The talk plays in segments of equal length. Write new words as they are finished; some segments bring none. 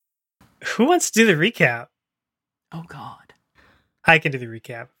Who wants to do the recap? Oh God. I can do the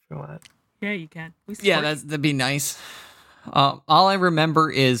recap if you want. Yeah, you can. Yeah, that'd be nice. All I remember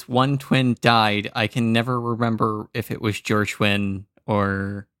is one twin died. I can never remember if it was Gershwin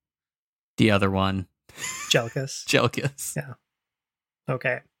or the other one. Jelkus. Jelkus. Yeah.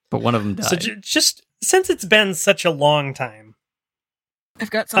 Okay. But one of them died. So just since it's been such a long time.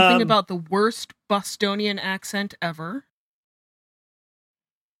 I've got something about the worst Bostonian accent ever.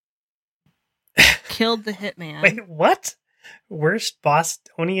 Killed the hitman. Wait, what? Worst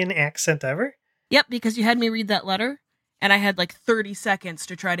Bostonian accent ever? Yep, because you had me read that letter, and I had like 30 seconds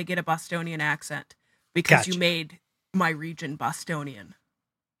to try to get a Bostonian accent because you made my region Bostonian.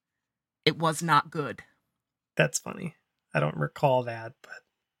 It was not good. That's funny. I don't recall that, but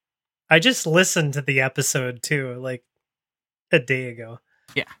I just listened to the episode too, like a day ago.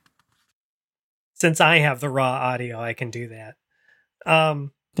 Yeah. Since I have the raw audio, I can do that.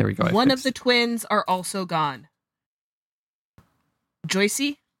 There we go. One of the twins are also gone.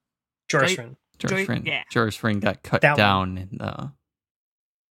 Joycey? Jorshrin. Jorshrin got cut down in the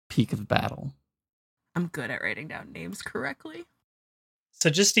peak of battle. I'm good at writing down names correctly. So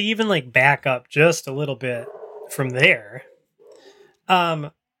just to even like back up just a little bit from there.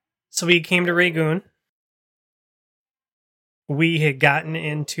 So we came to Ragoon. We had gotten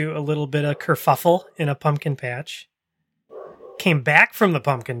into a little bit of kerfuffle in a pumpkin patch. Came back from the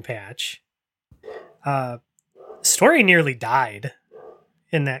pumpkin patch. Story nearly died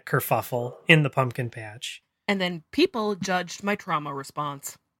in that kerfuffle in the pumpkin patch. And then people judged my trauma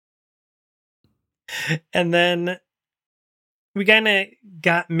response. And then we kind of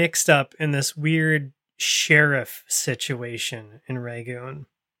got mixed up in this weird sheriff situation in Ragoon.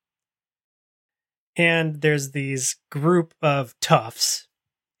 And there's these group of toughs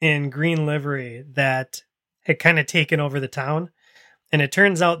in green livery that had kind of taken over the town. And it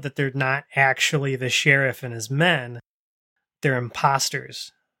turns out that they're not actually the sheriff and his men. They're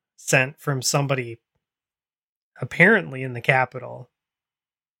imposters sent from somebody apparently in the capital.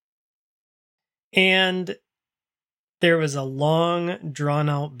 And there was a long,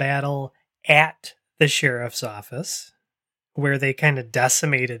 drawn-out battle at the sheriff's office where they kind of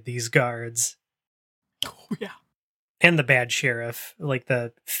decimated these guards. Oh, yeah. And the bad sheriff, like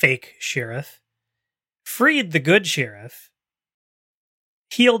the fake sheriff. Freed the good sheriff.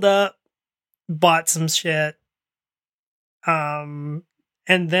 Healed up. Bought some shit. And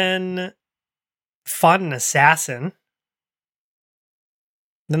then fought an assassin.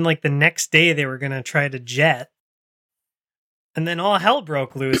 Then, like, the next day, they were going to try to jet. And then all hell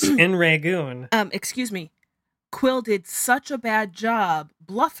broke loose in Ragoon. Excuse me. Quill did such a bad job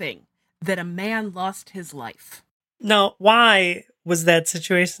bluffing that a man lost his life. Now, why was that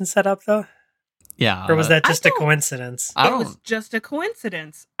situation set up, though? Yeah. Or was that just a coincidence? It was just a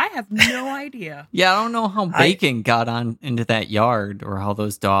coincidence. I have no idea. Yeah, I don't know how Bacon got on into that yard or how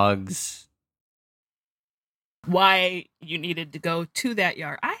those dogs... Why you needed to go to that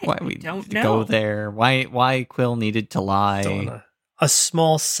yard. Why we don't know. Go there. Why Quill needed to lie. So a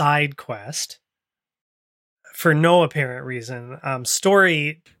small side quest for no apparent reason.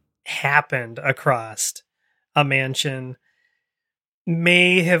 Story happened across a mansion.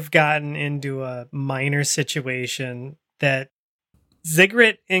 May have gotten into a minor situation that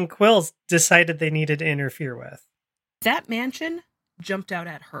Ziggurat and Quill decided they needed to interfere with. That mansion jumped out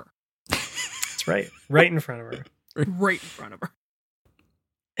at her. That's right. Right in front of her. Right in front of her.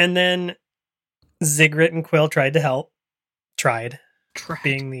 And then Ziggurat and Quill tried to help. Tried.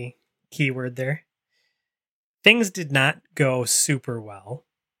 Being the key word there. Things did not go super well.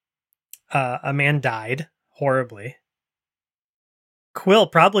 A man died horribly. Quill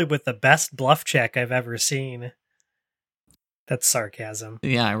probably with the best bluff check I've ever seen. That's sarcasm.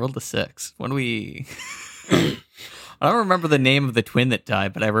 Yeah, I rolled a 6. When we... I don't remember the name of the twin that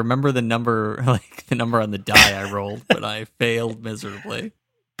died, but I remember the number, like the number on the die I rolled, but I failed miserably.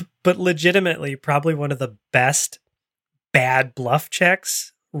 But legitimately, probably one of the best bad bluff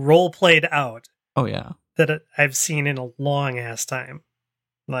checks role played out. Oh, yeah. That I've seen in a long ass time.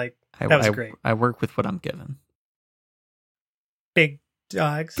 Like, that was great. I work with what I'm given. Big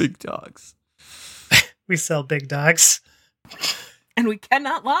dogs. Big dogs. We sell big dogs. And we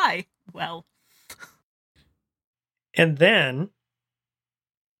cannot lie. Well. And then,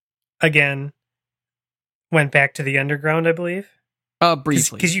 again, went back to the underground, I believe.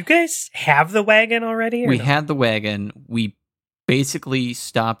 Briefly. Because you guys have the wagon already? We had the wagon. We basically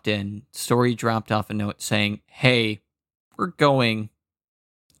stopped in. Story dropped off a note saying, hey, we're going.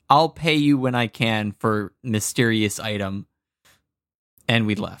 I'll pay you when I can for mysterious item. And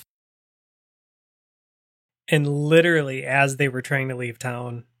we left. And literally, as they were trying to leave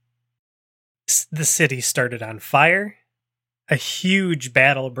town, the city started on fire. A huge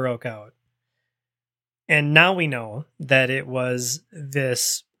battle broke out. And now we know that it was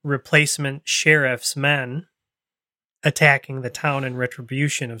this replacement sheriff's men attacking the town in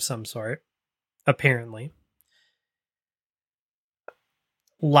retribution of some sort, apparently.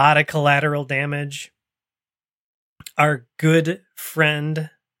 A lot of collateral damage. Our good friend,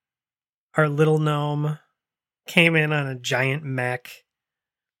 our little gnome, came in on a giant mech,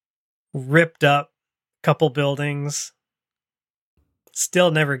 ripped up a couple buildings,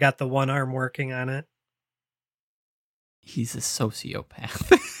 still never got the one arm working on it. He's a sociopath.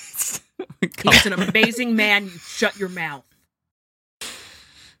 He's an amazing man. You shut your mouth.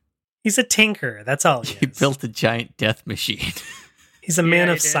 He's a tinker. That's all he is. He built a giant death machine. He's a man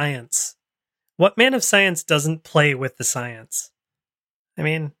of science. What man of science doesn't play with the science? I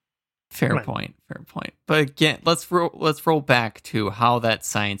mean, fair point. But again, let's roll back to how that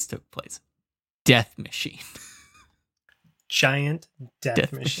science took place. Death machine. Giant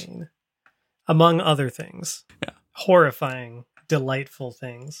death machine. Among other things. Yeah. Horrifying, delightful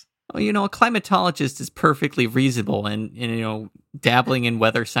things. Well, a climatologist is perfectly reasonable, and dabbling in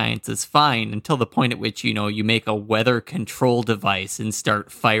weather science is fine until the point at which, you make a weather control device and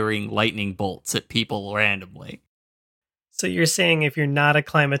start firing lightning bolts at people randomly. So you're saying if you're not a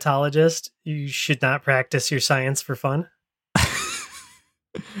climatologist, you should not practice your science for fun?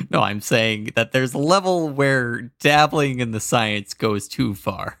 No, I'm saying that there's a level where dabbling in the science goes too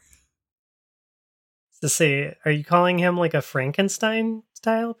far. To say, are you calling him like a Frankenstein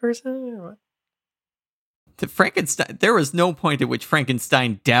style person or what? There was no point at which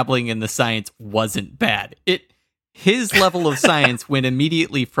Frankenstein dabbling in the science wasn't bad. His level of science went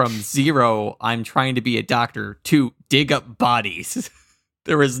immediately from 0, I'm trying to be a doctor, to dig up bodies.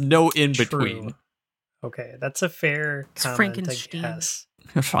 There was no in between. True. Okay, that's a fair comment, Frankenstein. I guess.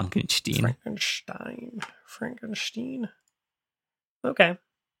 Frankenstein. Okay.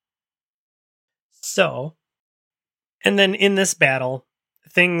 So, and then in this battle,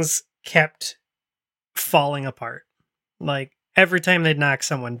 things kept falling apart. Like, every time they'd knock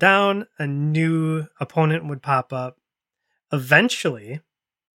someone down, a new opponent would pop up. Eventually,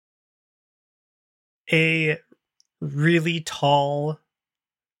 a really tall,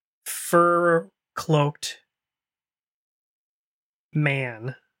 fur-cloaked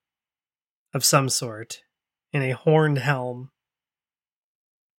man of some sort in a horned helm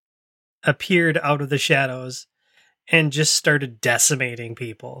appeared out of the shadows and just started decimating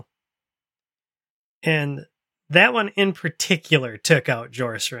people. And that one in particular took out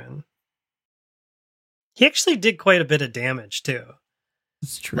Jorsrin. He actually did quite a bit of damage too.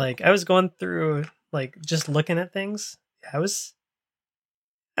 It's true. Like, I was going through, like, just looking at things. I was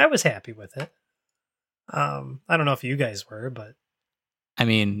happy with it. I don't know if you guys were, but I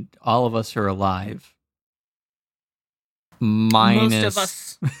mean, all of us are alive.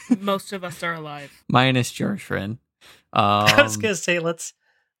 Minus most of us are alive. Minus Jorsrin. I was gonna say, let's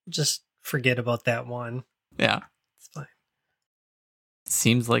just forget about that one. Yeah. It's fine.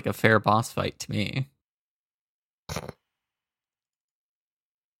 Seems like a fair boss fight to me.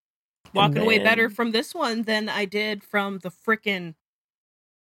 Walking away better from this one than I did from the frickin'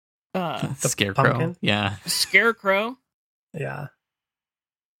 Scarecrow. Pumpkin? Yeah. Scarecrow. Yeah.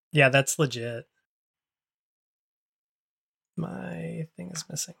 Yeah, that's legit. My thing is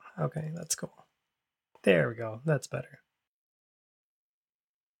missing. Okay, that's cool. There we go. That's better.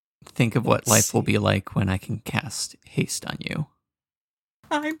 Think of what life will be like when I can cast haste on you.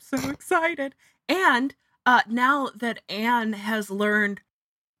 I'm so excited. And now that Anne has learned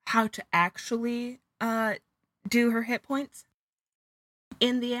how to actually do her hit points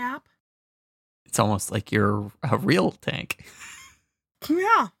in the app. It's almost like you're a real tank.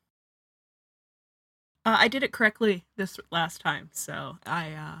 Yeah. I did it correctly this last time, so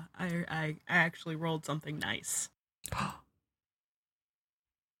I actually rolled something nice.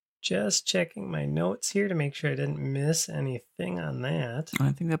 Just checking my notes here to make sure I didn't miss anything on that.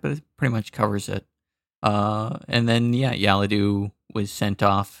 I think that pretty much covers it. And then, Yaladu was sent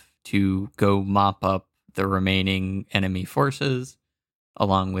off to go mop up the remaining enemy forces,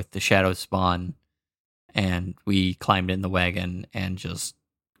 along with the Shadow Spawn, and we climbed in the wagon, and just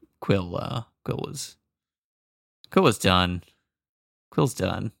Quill was done. Quill's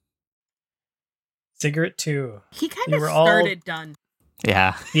done. Ziggurat 2. He kind of started done.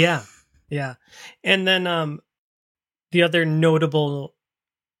 Yeah. Yeah. And then the other notable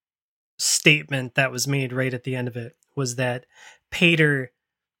statement that was made right at the end of it was that Pater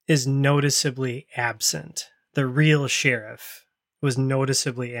is noticeably absent. The real sheriff was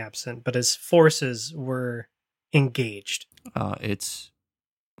noticeably absent, but his forces were engaged. It's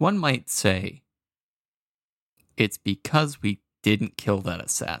One might say it's because we didn't kill that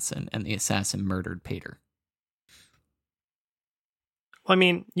assassin and the assassin murdered Pater. Well, I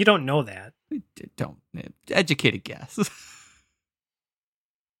mean, you don't know that. Don't. Educated guess.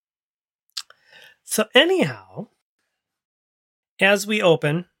 So anyhow, as we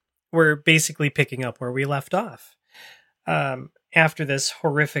open, we're basically picking up where we left off. After this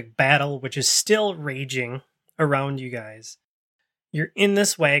horrific battle, which is still raging around you guys, you're in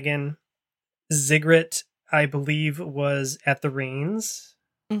this wagon. Ziggurat, I believe, was at the reins.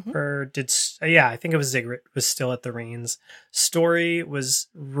 Mhm. Or I think it was Ziggurat was still at the reins. Story was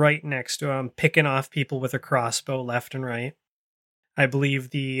right next to him, picking off people with a crossbow left and right. I believe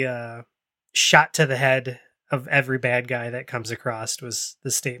the shot to the head of every bad guy that comes across was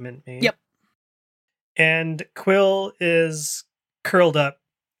the statement made. Yep. And Quill is curled up,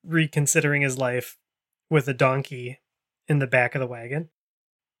 reconsidering his life with a donkey in the back of the wagon.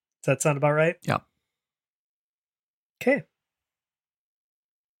 Does that sound about right? Yeah. Okay.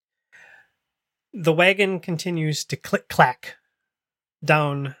 The wagon continues to click-clack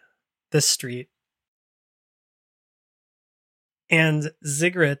down the street. And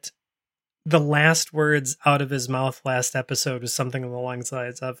Ziggurat, the last words out of his mouth last episode was something along the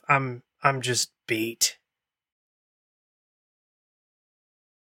lines of, I'm just bait.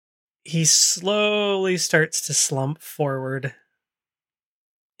 He slowly starts to slump forward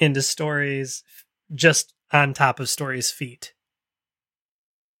into Story's, just on top of Story's feet,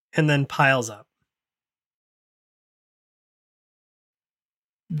 and then piles up.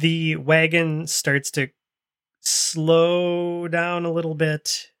 The wagon starts to slow down a little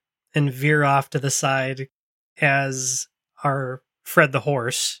bit and veer off to the side as our Fred the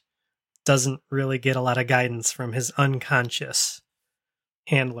horse doesn't really get a lot of guidance from his unconscious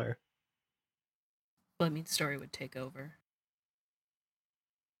handler. Well, I mean, Story would take over.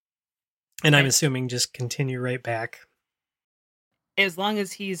 And I'm Right. assuming just continue right back. As long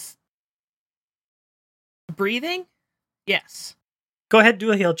as he's breathing, yes. Go ahead,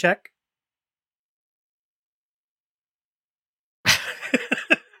 do a heal check.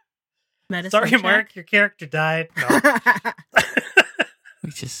 Medicine Sorry, check? Mark, your character died. No. We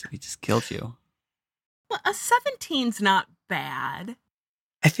just killed you. Well, a 17's not bad.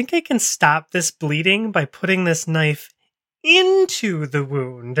 I think I can stop this bleeding by putting this knife into the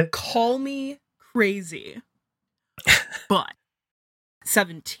wound. Call me crazy. But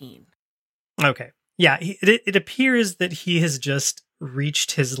 17. Okay. Yeah, it appears that he has just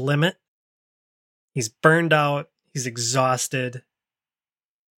reached his limit. He's burned out, he's exhausted,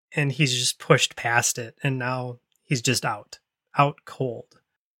 and he's just pushed past it, and now he's just out cold.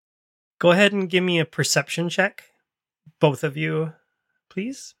 Go ahead and give me a perception check, both of you,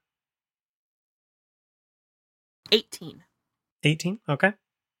 please. 18. 18, okay.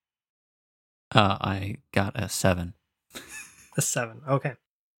 I got a 7. A 7, okay.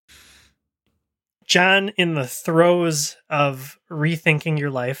 John, in the throes of rethinking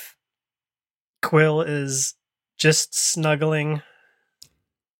your life, Quill is just snuggling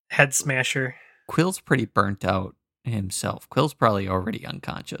head smasher. Quill's pretty burnt out himself. Quill's probably already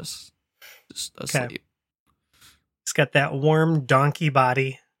unconscious. Just asleep. He's got that warm donkey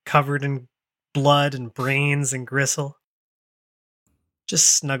body covered in blood and brains and gristle.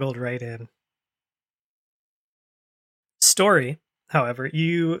 Just snuggled right in. Story, however,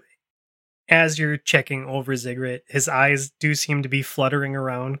 as you're checking over Ziggurat, his eyes do seem to be fluttering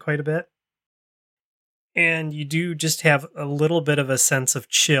around quite a bit. And you do just have a little bit of a sense of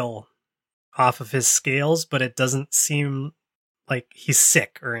chill off of his scales, but it doesn't seem like he's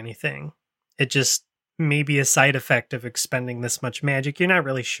sick or anything. It just may be a side effect of expending this much magic. You're not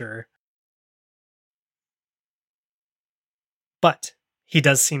really sure. But he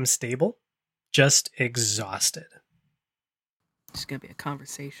does seem stable, just exhausted. There's going to be a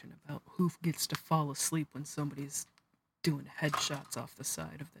conversation about who gets to fall asleep when somebody's doing headshots off the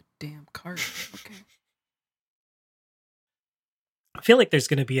side of the damn cart. Okay. I feel like there's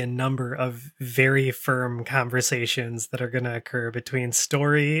going to be a number of very firm conversations that are going to occur between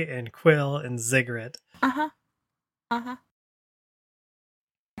Story and Quill and Ziggurat. Uh-huh. Uh-huh.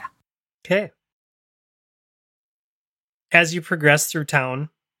 Okay. As you progress through town,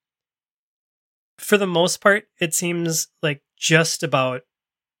 for the most part, it seems like just about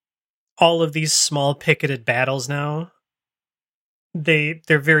all of these small picketed battles now, they're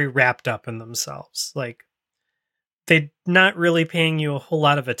very wrapped up in themselves. Like, they're not really paying you a whole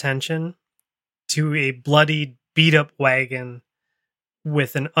lot of attention to a bloody, beat-up wagon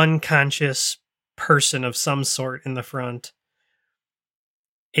with an unconscious person of some sort in the front,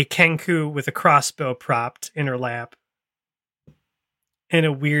 a Kenku with a crossbow propped in her lap, and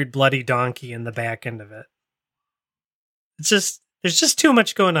a weird bloody donkey in the back end of it. There's just too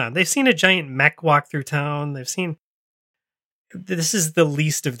much going on. They've seen a giant mech walk through town. This is the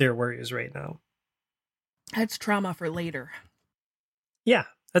least of their worries right now. That's trauma for later. Yeah,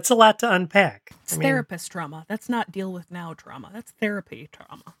 that's a lot to unpack. It's therapist trauma. That's not deal with now trauma. That's therapy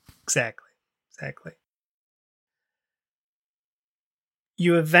trauma. Exactly.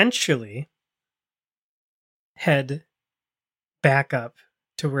 You eventually head back up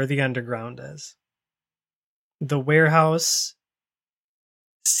to where the underground is. The warehouse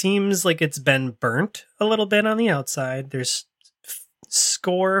seems like it's been burnt a little bit on the outside. There's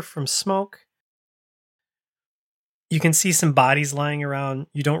score from smoke. You can see some bodies lying around.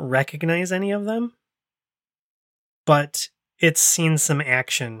 You don't recognize any of them, but it's seen some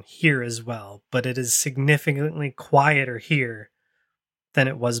action here as well. But it is significantly quieter here than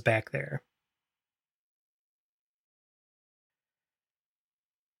it was back there.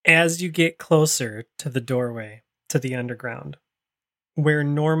 As you get closer to the doorway to the underground, where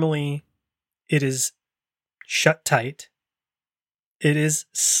normally it is shut tight, it is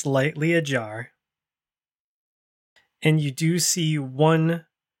slightly ajar, and you do see one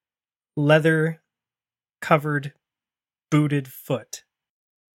leather-covered, booted foot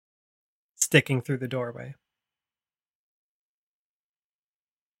sticking through the doorway.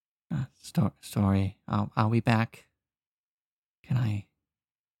 Story, are we back? Can I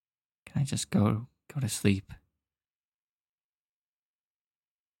just go to sleep?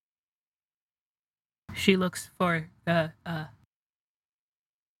 She looks for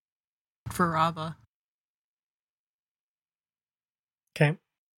Rava. Okay.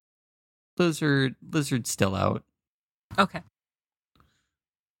 Lizard's still out. Okay.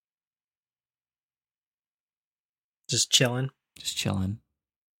 Just chilling.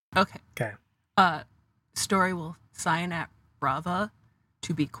 Okay. Okay. Story will sign at Rava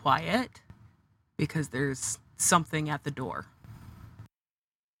to be quiet because there's something at the door.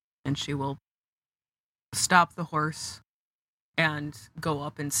 And she will stop the horse and go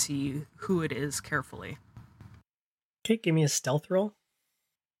up and see who it is carefully. Okay, give me a stealth roll.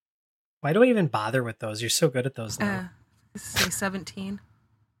 Why do I even bother with those? You're so good at those now. Say 17.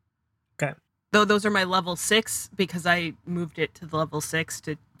 Okay. Though those are my level 6 because I moved it to the level 6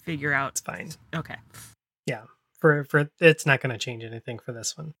 to figure out. It's fine. Okay. Yeah. For it's not going to change anything for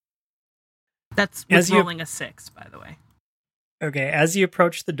this one. That's rolling a 6, by the way. Okay, as you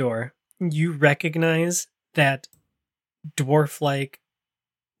approach the door, you recognize that dwarf-like,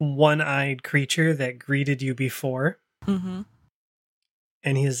 one-eyed creature that greeted you before. Mm-hmm.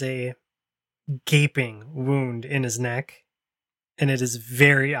 And he has a gaping wound in his neck, and it is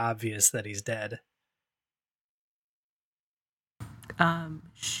very obvious that he's dead.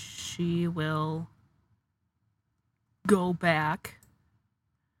 She will go back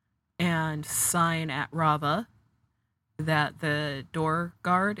and sign at Rava that the door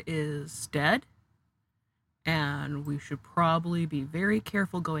guard is dead, and we should probably be very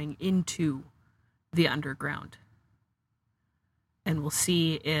careful going into the underground. And we'll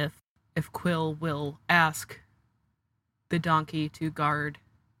see if Quill will ask the donkey to guard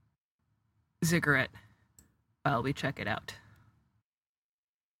Ziggurat while we check it out.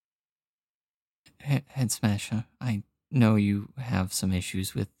 Head Smasher, I know you have some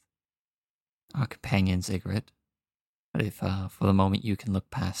issues with our companion Ziggurat, but if for the moment you can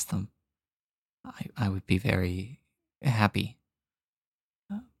look past them, I would be very happy.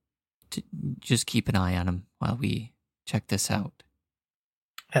 To just keep an eye on him while we check this out.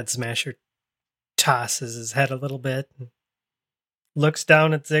 Head Smasher tosses his head a little bit and looks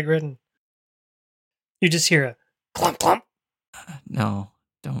down at Ziggurat, and you just hear a clump clump.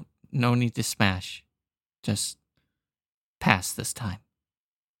 No need to smash. Just pass this time.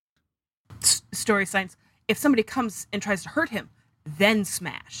 Story signs. If somebody comes and tries to hurt him, then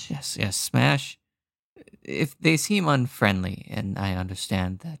smash. Yes, smash. If they seem unfriendly, and I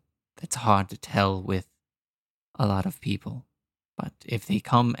understand that it's hard to tell with a lot of people, but if they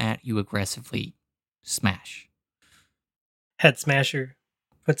come at you aggressively, smash. Head Smasher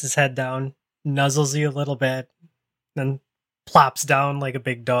puts his head down, nuzzles you a little bit, then plops down like a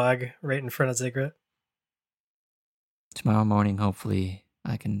big dog right in front of Ziggurat. Tomorrow morning, hopefully,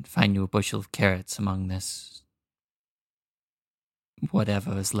 I can find you a bushel of carrots among this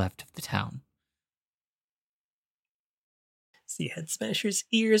whatever is left of the town. See Head Smasher's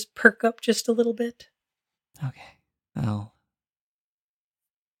ears perk up just a little bit. Okay, well,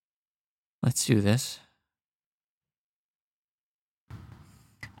 let's do this.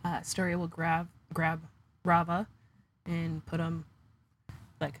 Story will grab Rava and put him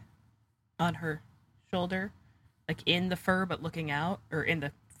like on her shoulder, like in the fur but looking out, or in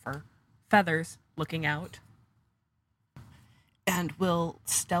the fur feathers looking out, and will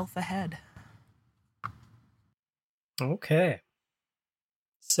stealth ahead. Okay.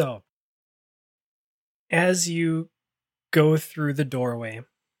 So, as you go through the doorway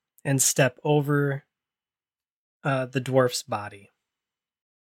and step over the dwarf's body,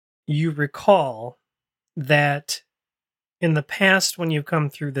 you recall that in the past, when you've come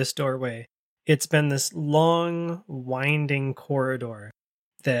through this doorway, it's been this long, winding corridor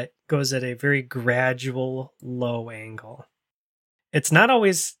that goes at a very gradual, low angle. It's not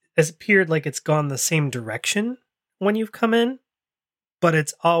always has appeared like it's gone the same direction when you've come in, but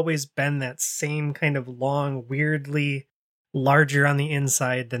it's always been that same kind of long, weirdly larger on the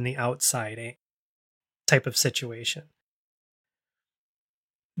inside than the outside type of situation.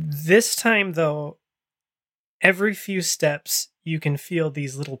 This time, though, every few steps, you can feel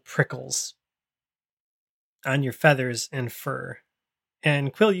these little prickles on your feathers and fur.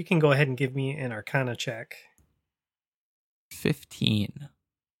 And Quill, you can go ahead and give me an Arcana check. 15.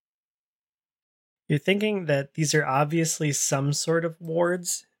 You're thinking that these are obviously some sort of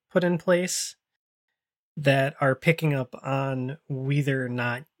wards put in place that are picking up on whether or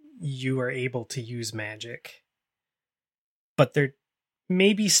not you are able to use magic. But they're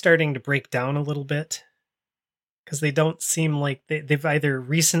maybe starting to break down a little bit because they don't seem like they've either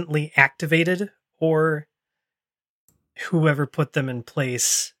recently activated or whoever put them in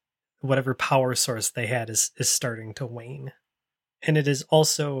place, whatever power source they had is starting to wane. And it is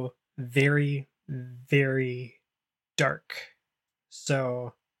also very, very dark.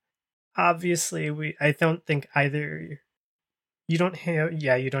 So obviously I don't think either you don't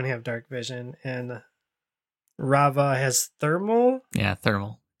have dark vision, and Rava has thermal. Yeah,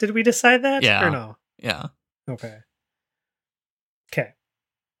 thermal. Did we decide that? Yeah. Or no? Yeah. Okay.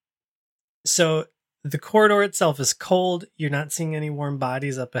 So the corridor itself is cold. You're not seeing any warm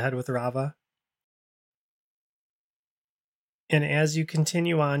bodies up ahead with Rava. And as you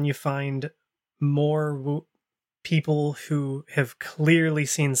continue on, you find more people who have clearly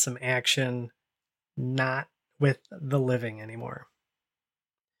seen some action, not with the living anymore.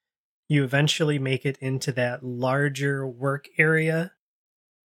 You eventually make it into that larger work area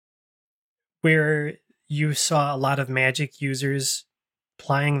where you saw a lot of magic users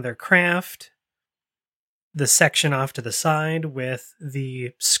plying their craft. The section off to the side with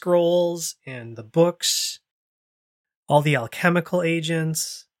the scrolls and the books, all the alchemical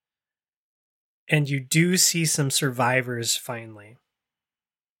agents, and you do see some survivors finally.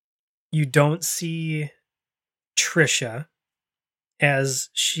 You don't see Trisha, as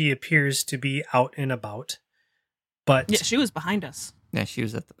she appears to be out and about, but Yeah, she was behind us. Yeah, she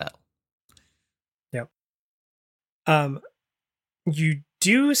was at the battle. Yep. You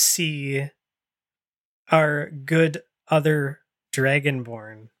do see our good other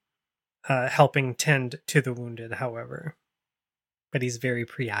Dragonborn helping tend to the wounded, however. But he's very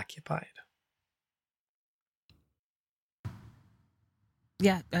preoccupied.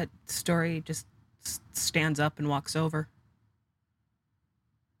 Yeah, that Story just stands up and walks over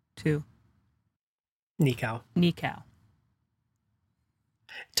to Nikau.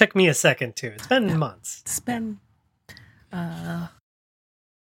 Took me a second too. It's been months. It's been A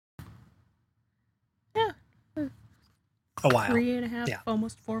while. 3.5,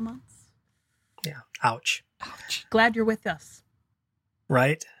 almost 4 months. Yeah. Ouch. Glad you're with us.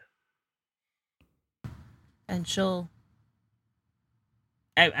 Right? And she'll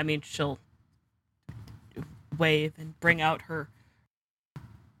wave and bring out her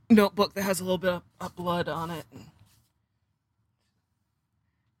notebook that has a little bit of blood on it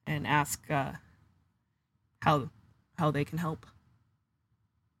and ask how they can help.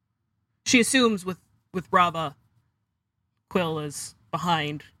 She assumes with Rava, Quill is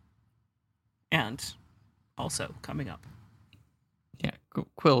behind and also coming up. Yeah,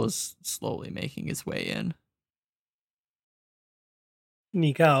 Quill is slowly making his way in.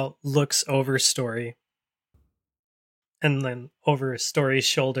 Nikau looks over Story and then over Story's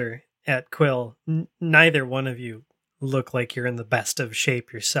shoulder at Quill. Neither one of you look like you're in the best of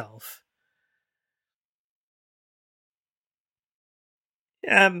shape yourself.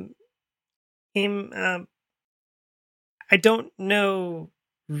 I don't know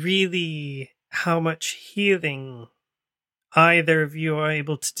really how much healing either of you are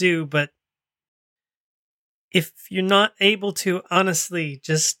able to do, but if you're not able to, honestly,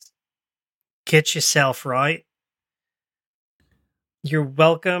 just get yourself right. You're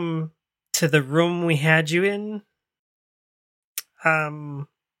welcome to the room we had you in.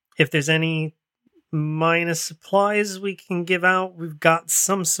 If there's any minor supplies we can give out, we've got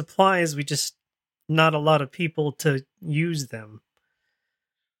some supplies. We just not a lot of people to use them.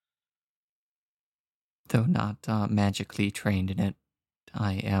 Though not magically trained in it,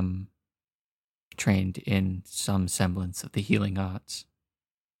 I am trained in some semblance of the healing arts.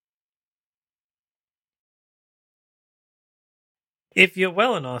 If you're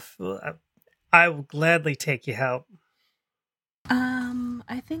well enough, I will gladly take your help.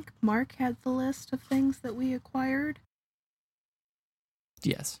 I think Mark had the list of things that we acquired.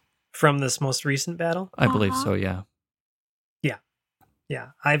 Yes. From this most recent battle? I believe so, yeah. Yeah.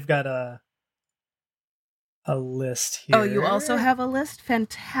 I've got a list here. Oh, you also have a list?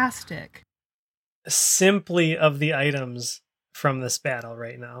 Fantastic. Simply of the items from this battle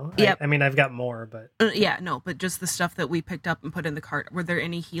right now. Yep. I mean, I've got more, but... but just the stuff that we picked up and put in the cart. Were there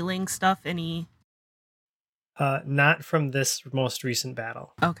any healing stuff? Any... not from this most recent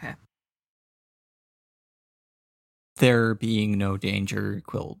battle. Okay. There being no danger,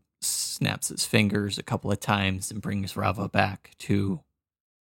 Quill snaps his fingers a couple of times and brings Rava back to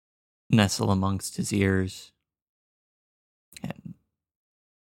nestle amongst his ears. And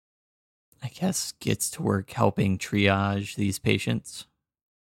I guess gets to work helping triage these patients.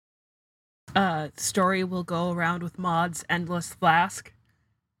 Story will go around with Maud's endless flask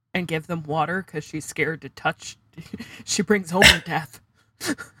and give them water because she's scared to touch. She brings home her death.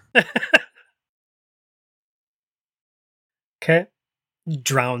 Okay.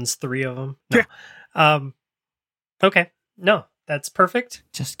 Drowns 3 of them. No. Okay. No, that's perfect.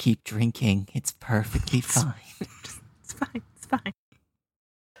 Just keep drinking. It's perfectly fine. It's fine. It's fine.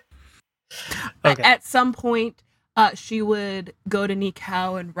 Okay. At some point, she would go to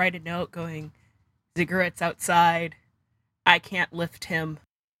Nikau and write a note going, Ziggurat's outside. I can't lift him.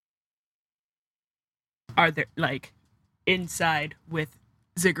 Are there, inside with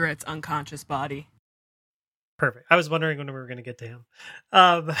Ziggurat's unconscious body? Perfect. I was wondering when we were going to get to him.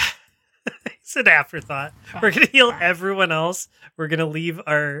 It's an afterthought. We're going to heal everyone else. We're going to leave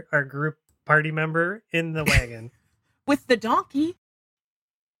our group party member in the wagon. With the donkey.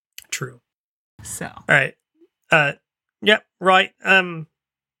 True. So. All right. Yep. Right.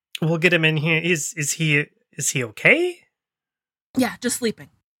 We'll get him in here. Is he okay? Yeah, just sleeping.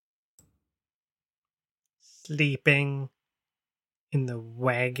 Sleeping in the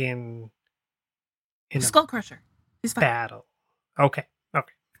wagon in Skull Crusher. He's fine. battle. Okay.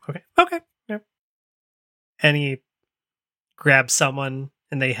 Yep. And he grabs someone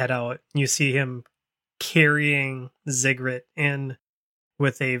and they head out. You see him carrying Ziggurat in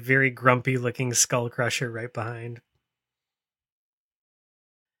with a very grumpy looking Skull Crusher right behind.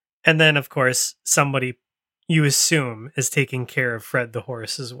 And then, of course, somebody you assume is taking care of Fred the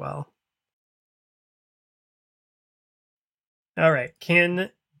horse as well. All right.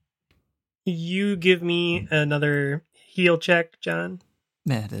 Can you give me another heal check, John?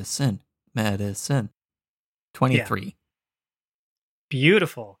 Medicine. 23. Yeah.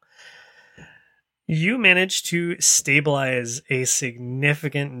 Beautiful. You manage to stabilize a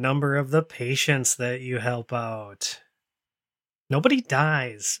significant number of the patients that you help out. Nobody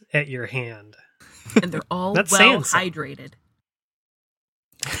dies at your hand. And they're all That's well saying hydrated.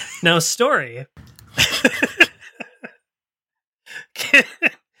 Now, Story.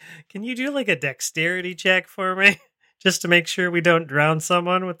 Can you do a dexterity check for me? Just to make sure we don't drown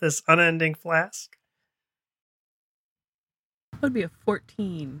someone with this unending flask? That would be a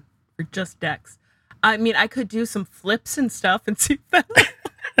 14 for just dex. I mean, I could do some flips and stuff and see if that...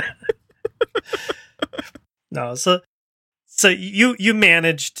 No, so you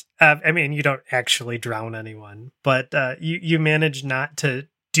managed. I mean, you don't actually drown anyone, but you manage not to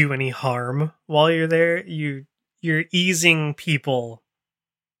do any harm while you're there. You're easing people.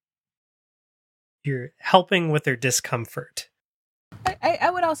 You're helping with their discomfort. I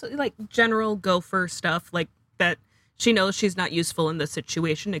would also general gopher stuff like that. She knows she's not useful in this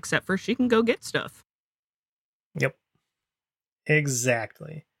situation, except for she can go get stuff. Yep.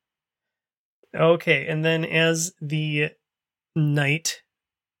 Exactly. Okay, and then as the night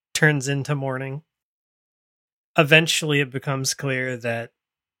turns into morning, eventually it becomes clear that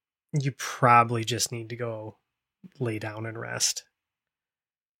you probably just need to go lay down and rest.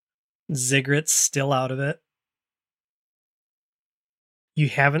 Ziggurat's still out of it. You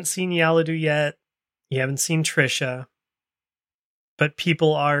haven't seen Yaladu yet. You haven't seen Trisha. But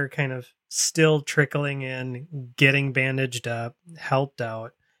people are kind of still trickling in, getting bandaged up, helped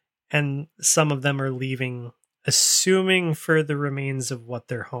out. And some of them are leaving, assuming for the remains of what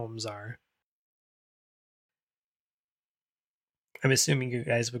their homes are. I'm assuming you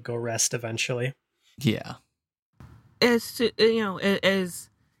guys would go rest eventually. Yeah. As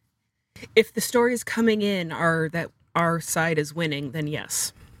if the stories coming in are that our side is winning, then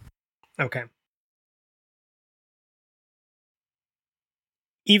yes. Okay.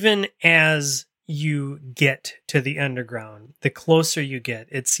 even as you get to the underground, the closer you get,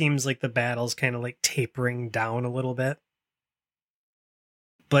 it seems like the battle's kind of like tapering down a little bit.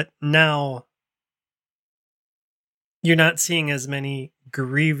 But now you're not seeing as many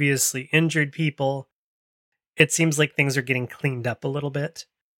grievously injured people. It seems like things are getting cleaned up a little bit.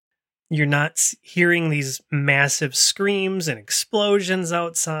 You're not hearing these massive screams and explosions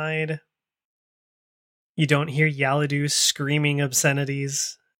outside. You don't hear Yaladu screaming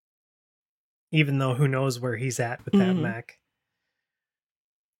obscenities, even though who knows where he's at with that mech.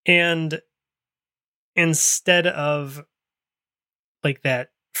 And instead of like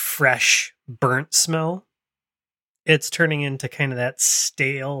that fresh, burnt smell, it's turning into kind of that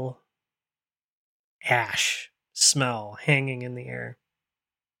stale ash smell hanging in the air.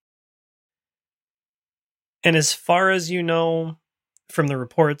 And as far as you know from the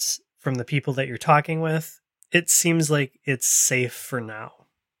reports from the people that you're talking with, it seems like it's safe for now.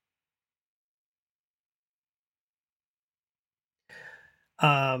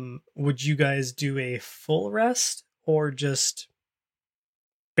 Would you guys do a full rest or just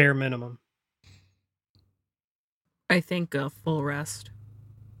bare minimum? I think a full rest.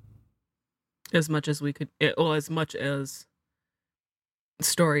 As much as we could, as much as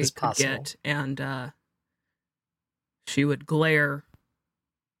Story could possible. get, and she would glare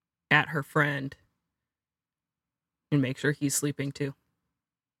at her friend and make sure he's sleeping too.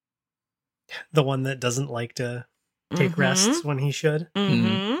 The one that doesn't like to take rests when he should.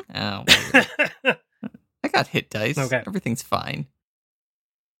 Oh, I got hit dice. Okay. Everything's fine.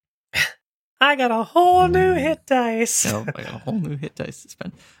 I got a whole new hit dice. No, I got a whole new hit dice to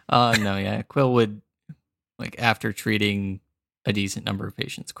spend. No, yeah. Quill would, like, after treating a decent number of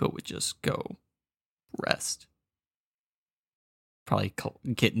patients, Quill would just go rest. Probably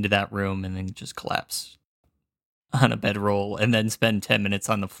get into that room and then just collapse on a bedroll and then spend 10 minutes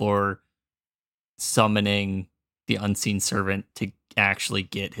on the floor summoning the unseen servant to actually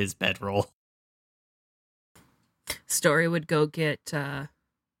get his bedroll. Story would go get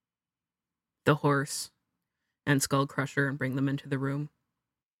the horse and Skull Crusher and bring them into the room.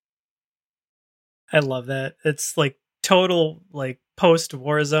 I love that. It's like total like post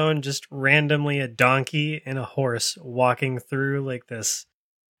Warzone, just randomly a donkey and a horse walking through like this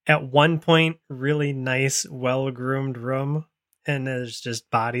at one point really nice, well-groomed room, and there's just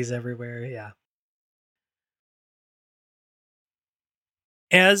bodies everywhere. Yeah.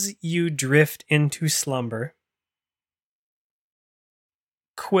 As you drift into slumber,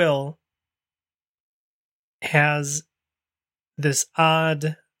 Quill has this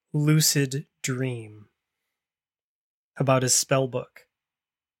odd, lucid dream about his spell book.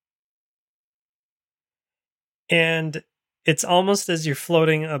 And it's almost as you're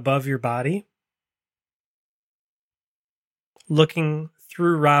floating above your body, looking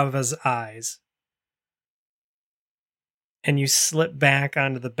through Rava's eyes. And you slip back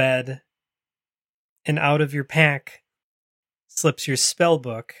onto the bed, and out of your pack slips your spell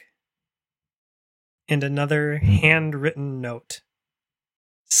book, and another handwritten note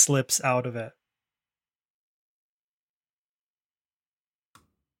slips out of it.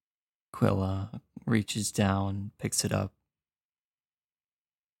 Quill reaches down, picks it up,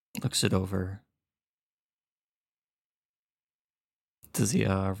 looks it over. Does he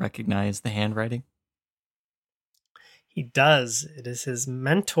recognize the handwriting? He does. It is his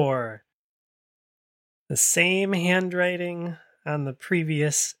mentor. The same handwriting on the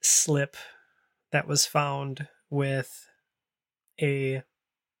previous slip that was found with a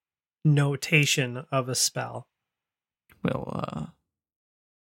notation of a spell. Well,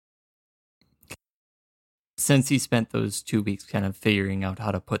 since he spent those 2 weeks kind of figuring out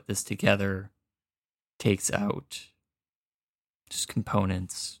how to put this together, takes out just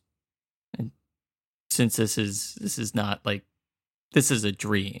components. And since this is not like, this is a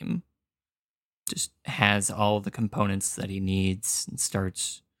dream, just has all the components that he needs and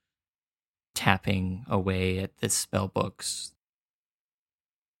starts tapping away at this spellbook's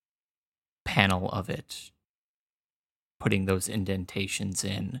panel of it, putting those indentations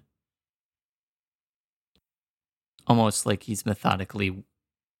in. Almost like he's methodically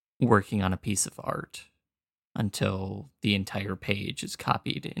working on a piece of art until the entire page is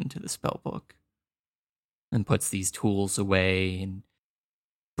copied into the spellbook. And puts these tools away and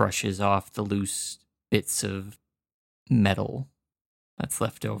brushes off the loose bits of metal that's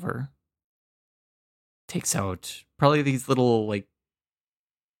left over. Takes out probably these little like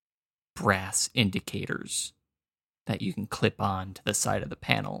brass indicators that you can clip on to the side of the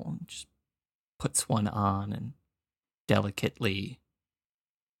panel. Just puts one on and delicately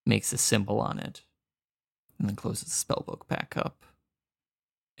makes a symbol on it, and then closes the spellbook back up.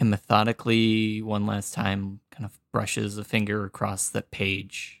 and methodically, one last time, kind of brushes a finger across the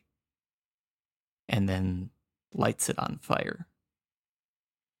page and then lights it on fire.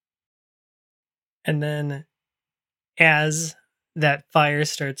 And then as that fire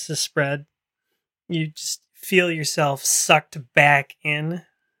starts to spread, you just feel yourself sucked back in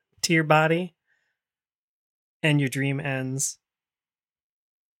to your body, and your dream ends.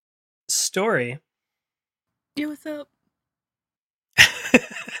 Story. Yeah, what's up?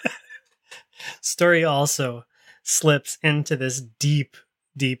 Story also slips into this deep,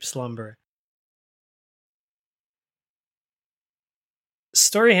 deep slumber.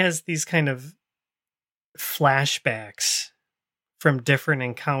 Story has these kind of flashbacks from different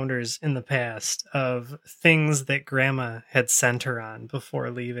encounters in the past of things that Grandma had sent her on before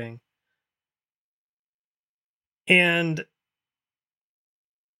leaving. And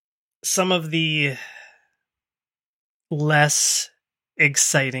some of the less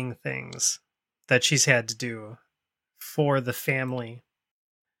exciting things that she's had to do for the family.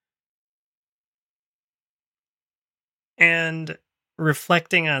 And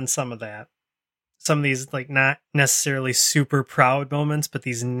reflecting on some of that, some of these, like, not necessarily super proud moments, but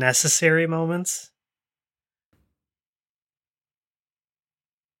these necessary moments,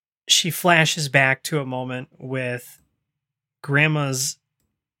 she flashes back to a moment with Grandma's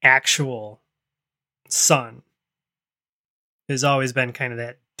actual son, who's always been kind of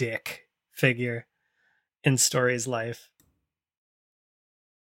that dick figure in Story's life.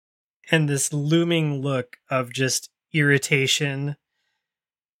 And this looming look of just irritation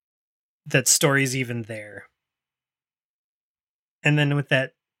that Story's even there. And then with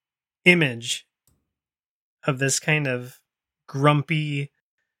that image of this kind of grumpy,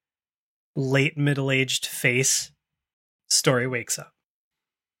 late middle-aged face, Story wakes up.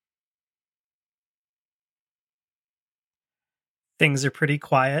 Things are pretty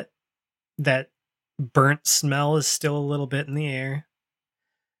quiet. That burnt smell is still a little bit in the air.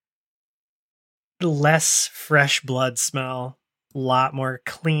 Less fresh blood smell. A lot more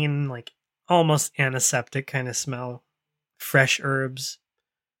clean, like almost antiseptic kind of smell. Fresh herbs.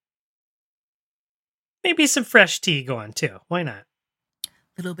 Maybe some fresh tea going too. Why not? A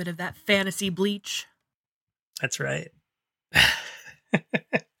little bit of that fantasy bleach. That's right.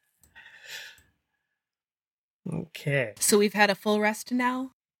 Okay. So we've had a full rest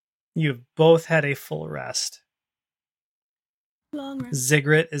now? You've both had a full rest. Long rest.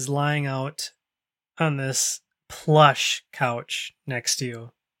 Ziggurat is lying out on this plush couch next to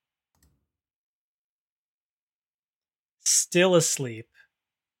you. Still asleep.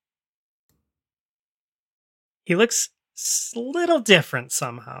 He looks a little different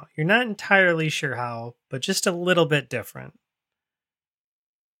somehow. You're not entirely sure how, but just a little bit different.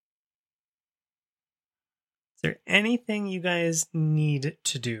 Is there anything you guys need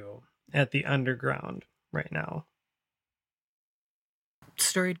to do at the underground right now?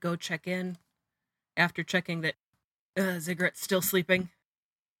 Story'd go check in after checking that Ziggurat's still sleeping.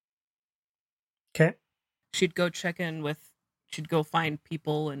 Okay. She'd go she'd go find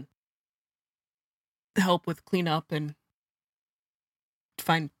people and help with cleanup and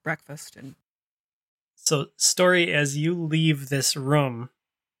find breakfast. And So, Story, as you leave this room,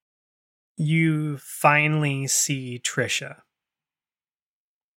 you finally see Trisha.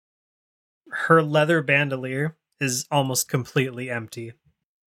 Her leather bandolier is almost completely empty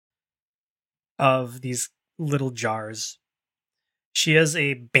of these little jars. She has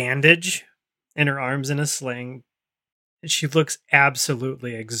a bandage in her arms in a sling. She looks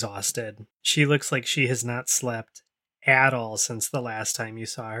absolutely exhausted. She looks like she has not slept at all since the last time you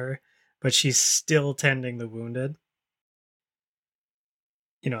saw her, but she's still tending the wounded.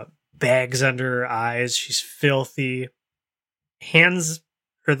 Bags under her eyes. She's filthy. Hands,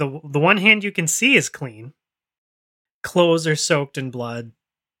 or the one hand you can see is clean. Clothes are soaked in blood,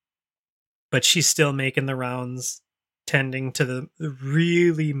 but she's still making the rounds, tending to the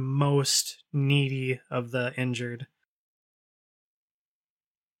really most needy of the injured.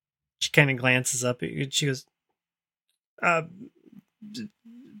 She kind of glances up at you. She goes,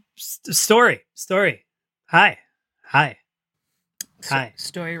 Story. Hi.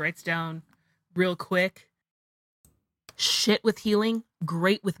 Story writes down real quick. Shit with healing,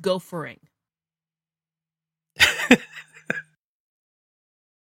 great with gophering.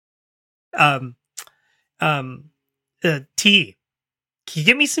 Tea. Can you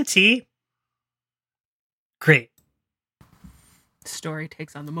get me some tea? Great. Story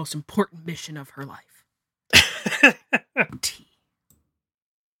takes on the most important mission of her life. Tea.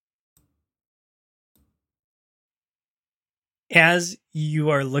 As you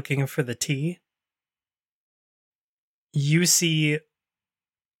are looking for the tea, you see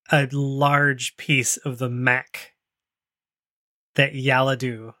a large piece of the mech that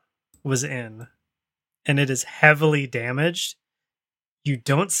Yaladu was in, and it is heavily damaged. You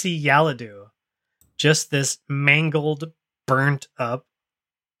don't see Yaladu, just this mangled, burnt up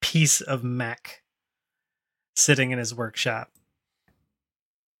piece of mech sitting in his workshop.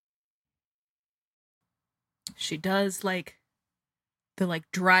 She does the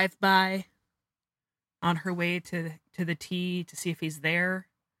drive by on her way to the tea to see if he's there,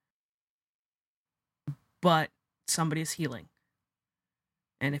 but somebody's healing,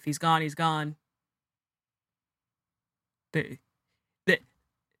 and if he's gone, he's gone. The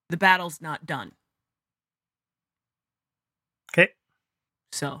battle's not done. Okay.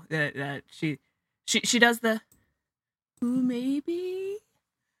 So that she does the maybe,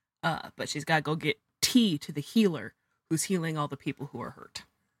 but she's got to go get tea to the healer who's healing all the people who are hurt.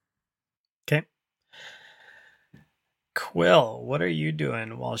 Okay. Quill, what are you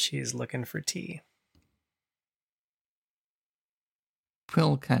doing while she's looking for tea?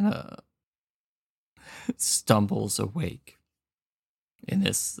 Quill kind of stumbles awake in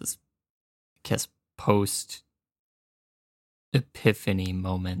this I guess, post epiphany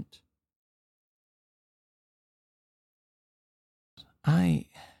moment. I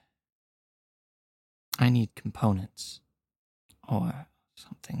need components or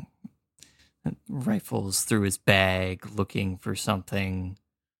something. Rifles through his bag looking for something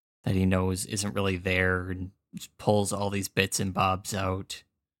that he knows isn't really there, and just pulls all these bits and bobs out.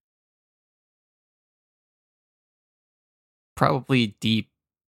 Probably deep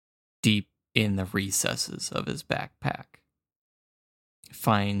in the recesses of his backpack.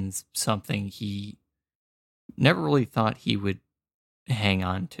 Finds something he never really thought he would hang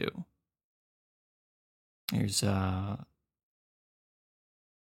on to. There's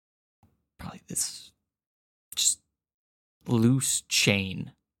probably this just loose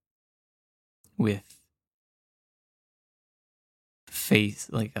chain with face,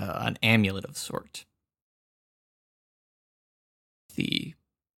 like an amulet of sort. The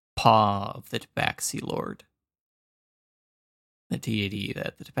paw of the Tabaxi Lord, the deity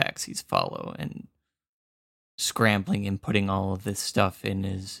that the Tabaxis follow, and scrambling and putting all of this stuff in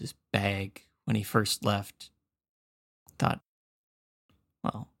his bag when he first left. Thought,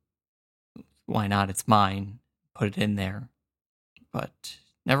 well, why not? It's mine. Put it in there. But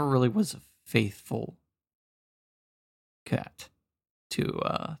never really was a faithful cat to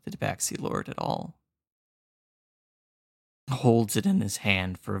the Tabaxi Lord at all. Holds it in his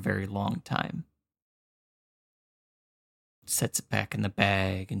hand for a very long time. Sets it back in the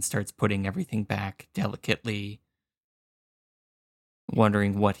bag and starts putting everything back delicately,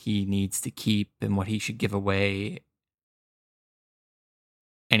 wondering what he needs to keep and what he should give away.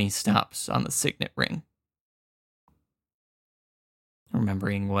 And he stops on the signet ring,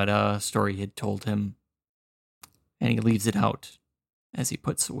 remembering what a story had told him, and he leaves it out as he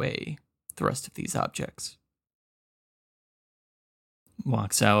puts away the rest of these objects.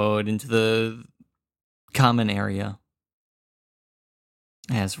 Walks out into the common area,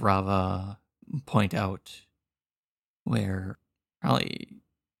 as Rava point out where probably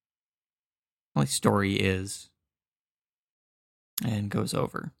Story is, and goes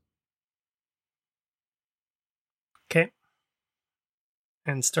over. Okay.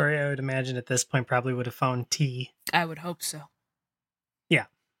 And Story, I would imagine at this point, probably would have found tea. I would hope so. Yeah.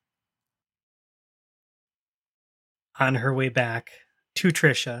 On her way back to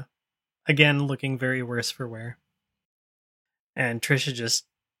Trisha, again looking very worse for wear. And Trisha just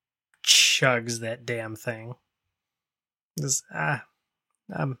chugs that damn thing. Just,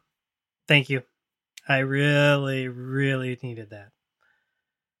 thank you. I really, really needed that.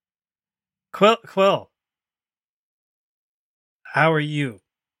 Quill. How are you?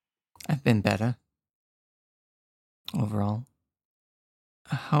 I've been better. Overall.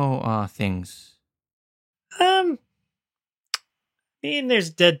 How are things? I mean, there's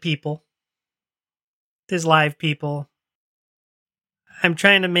dead people. There's live people. I'm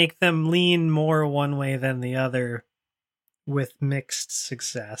trying to make them lean more one way than the other with mixed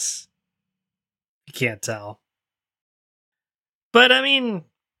success. You can't tell. But I mean,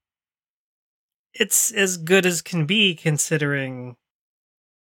 it's as good as can be considering,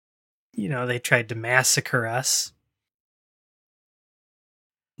 they tried to massacre us.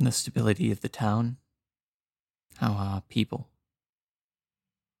 The stability of the town? How are people?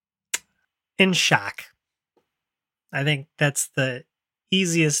 In shock. I think that's the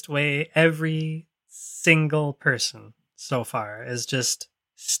easiest way. Every single person so far is just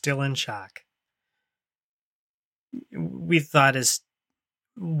still in shock. We thought as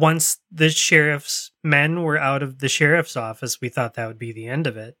once the sheriff's men were out of the sheriff's office, we thought that would be the end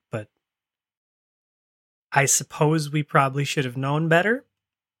of it, but I suppose we probably should have known better.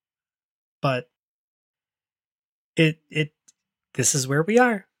 But this is where we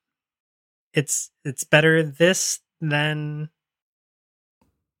are. It's better this than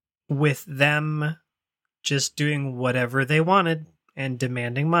with them just doing whatever they wanted and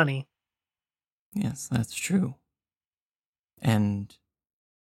demanding money. Yes, that's true. And,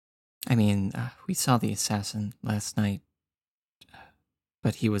 I mean, we saw the assassin last night,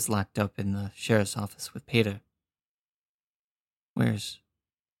 but he was locked up in the sheriff's office with Peter. Where's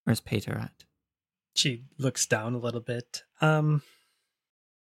Peter at? She looks down a little bit.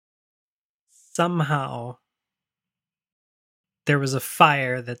 Somehow there was a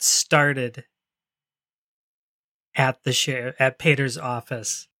fire that started at Peter's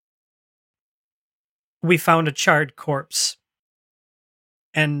office. We found a charred corpse,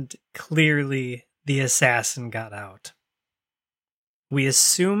 and clearly the assassin got out. We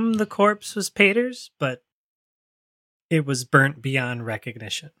assume the corpse was Peter's, but it was burnt beyond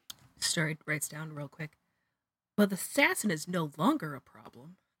recognition. Story writes down real quick. Well, the assassin is no longer a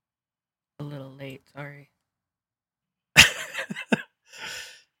problem. A little late, sorry.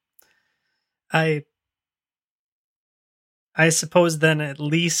 I suppose then at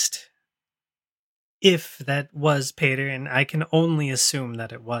least if that was Peter, and I can only assume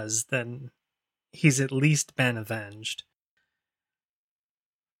that it was, then he's at least been avenged.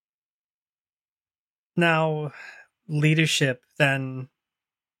 Now, leadership, then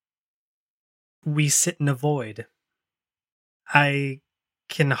we sit in a void. I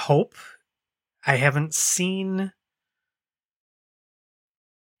can hope. I haven't seen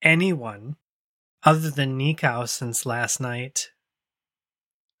anyone other than Nikau since last night.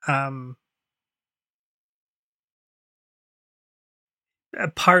 A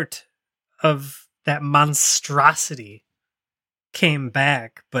part of that monstrosity came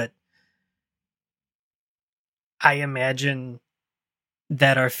back, but I imagine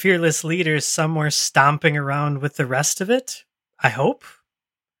that our fearless leader is somewhere stomping around with the rest of it. I hope.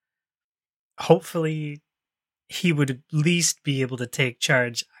 Hopefully he would at least be able to take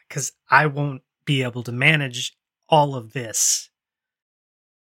charge, because I won't be able to manage all of this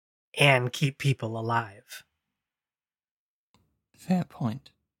and keep people alive. Fair point.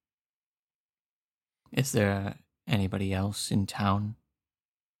 Is there anybody else in town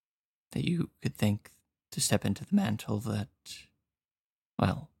that you could think to step into the mantle that,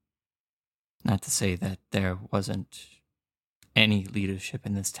 well, not to say that there wasn't any leadership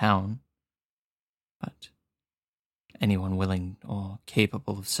in this town, but anyone willing or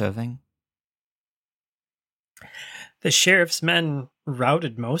capable of serving? The sheriff's men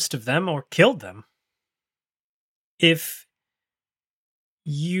routed most of them or killed them. If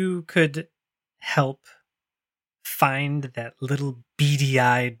you could help find that little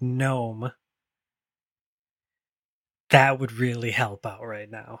beady-eyed gnome, that would really help out right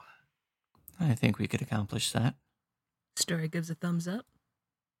now. I think we could accomplish that. Story gives a thumbs up.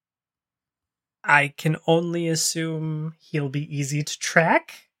 I can only assume he'll be easy to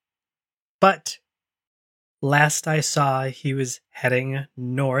track, but last I saw, he was heading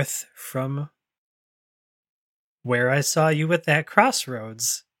north from where I saw you at that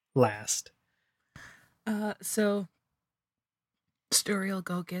crossroads last. So Story will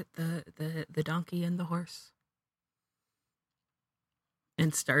go get the donkey and the horse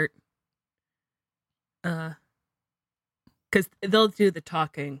and start, because they'll do the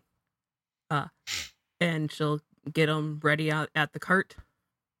talking, and she'll get them ready out at the cart.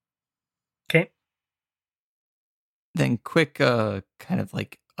 Okay. Then quick, kind of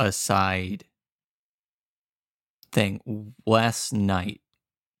like aside thing. Last night,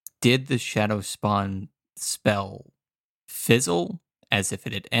 did the Shadow Spawn spell fizzle as if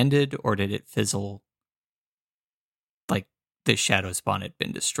it had ended, or did it fizzle like the Shadow Spawn had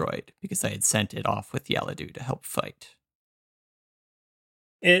been destroyed? Because I had sent it off with Yaladu to help fight.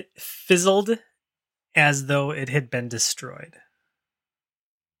 It fizzled as though it had been destroyed.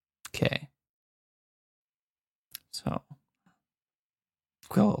 Okay. So,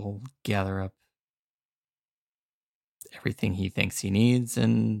 Quill will gather up everything he thinks he needs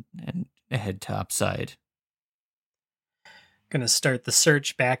and head topside. Gonna start the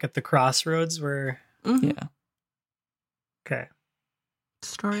search back at the crossroads where... Mm-hmm. Yeah. Okay.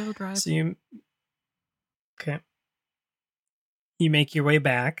 Story will drive. So you... Okay. You make your way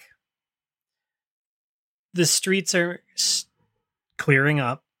back. The streets are clearing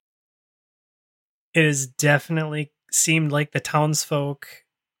up. It has definitely seemed like the townsfolk,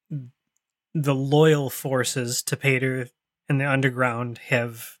 the loyal forces to Pater and the underground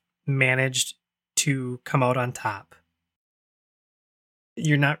have managed to come out on top.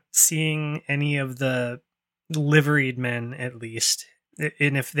 You're not seeing any of the liveried men, at least.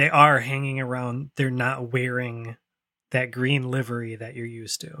 And if they are hanging around, they're not wearing that green livery that you're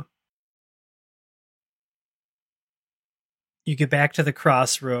used to. You get back to the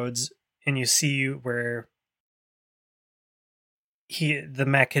crossroads and you see where the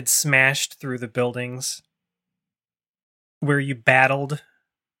mech had smashed through the buildings, where you battled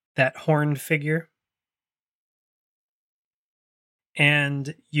that horned figure.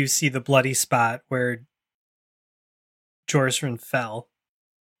 And you see the bloody spot where Jorsrin fell.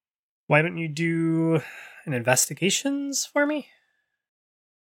 Why don't you do an investigations for me?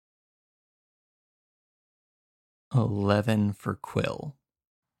 11 for Quill.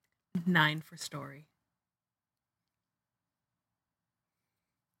 9 for Story.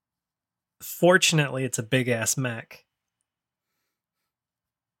 Fortunately, it's a big-ass mech.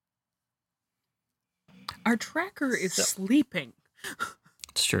 Our tracker is sleeping.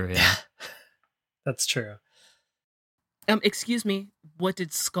 It's true, yeah. That's true. Excuse me, what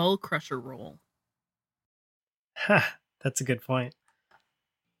did Skull Crusher roll? That's a good point.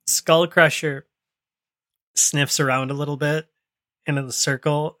 Skull Crusher sniffs around a little bit into the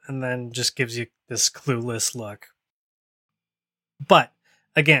circle and then just gives you this clueless look. But,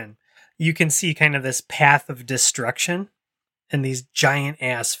 again, you can see kind of this path of destruction and these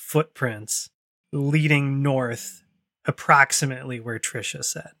giant-ass footprints leading north, approximately where Trisha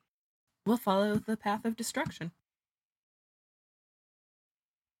said. We'll follow the path of destruction.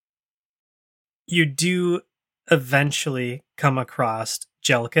 You do eventually come across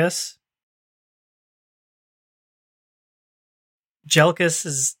Jelkus. Jelkus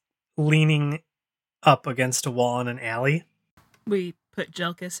is leaning up against a wall in an alley. We put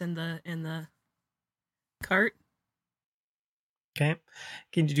Jelkus in the cart. Okay.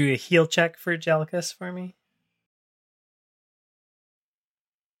 Can you do a heal check for Jelkus for me?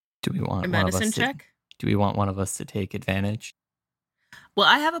 Do we want A medicine check? Do we want one of us to take advantage? Well,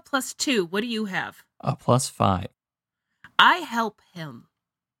 I have a +2. What do you have? A +5. I help him.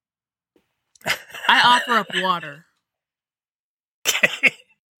 I offer up water. Okay.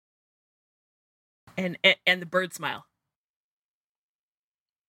 And the bird smile.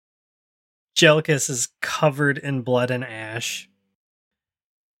 Jelkus is covered in blood and ash.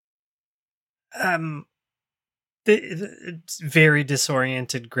 It's very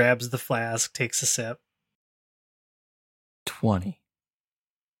disoriented, grabs the flask, takes a sip. 20.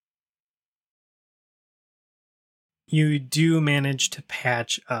 You do manage to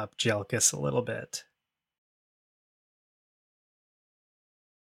patch up Jelkus a little bit.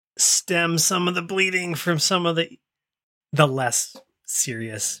 Stem some of the bleeding from some of the less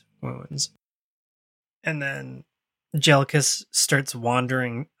serious wounds. And then Jelkus starts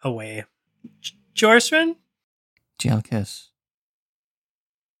wandering away. Jorsrin? Jelkus.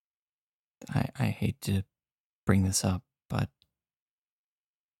 I hate to bring this up, but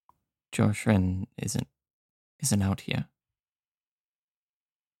Jorsrin isn't out here.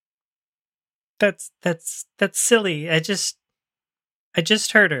 That's silly. I just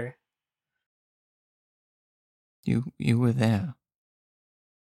heard her. You were there.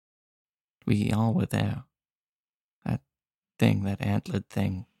 We all were there. That antlered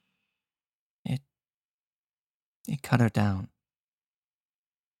thing. It cut her down.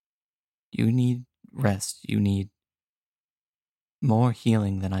 You need rest. You need more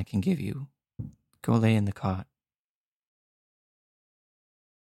healing than I can give you. Go lay in the cot.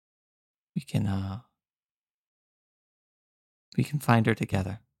 We can find her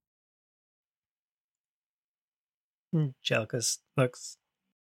together. Jelkus looks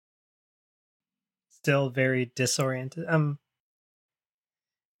still very disoriented.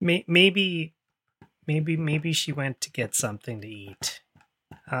 Maybe she went to get something to eat.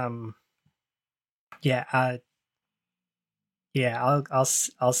 Yeah, I'll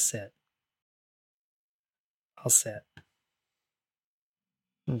sit. I'll sit.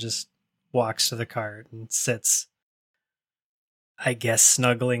 And just walks to the cart and sits, I guess,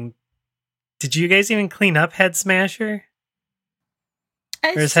 snuggling. Did you guys even clean up Head Smasher?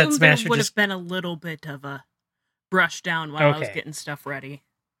 I assume there would have been a little bit of a brush down while I was getting stuff ready.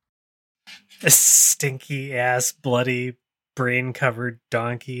 A stinky ass, bloody, brain covered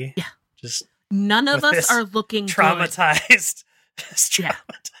donkey. Yeah. Just none of us are looking traumatized. Just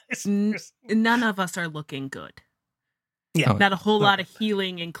traumatized. None of us are looking good. Yeah. Not a whole lot of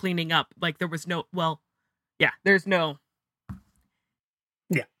healing and cleaning up. Like there was there's no.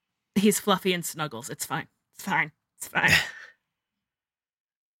 Yeah. He's fluffy and snuggles. It's fine. It's fine. It's fine.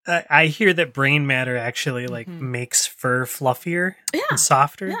 I hear that brain matter actually Mm-hmm. makes fur fluffier Yeah. and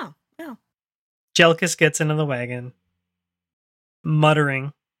softer. Yeah. Jellicus gets into the wagon,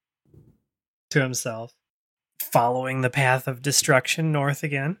 muttering to himself, following the path of destruction north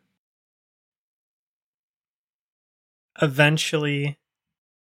again. Eventually,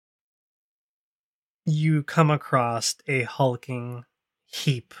 you come across a hulking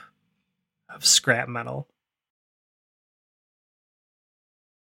heap of scrap metal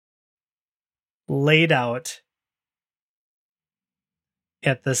laid out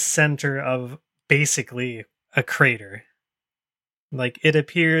at the center of basically a crater. Like, it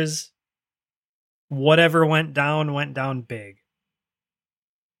appears whatever went down big.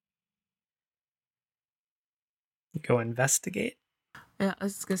 Go investigate. Yeah, I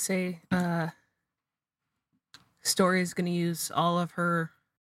was gonna say, Story's gonna use all of her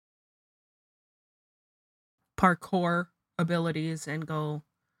parkour abilities and go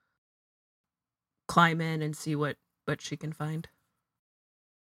climb in and see what she can find.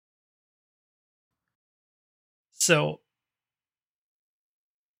 So,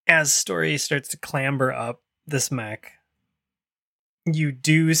 as Story starts to clamber up this mech, you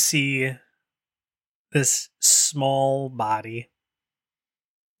do see this small body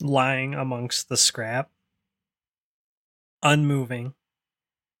lying amongst the scrap, unmoving.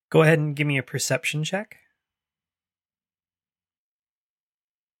 Go ahead and give me a perception check.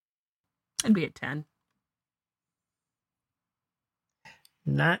 It'd be a 10.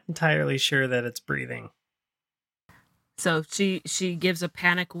 Not entirely sure that it's breathing. So she gives a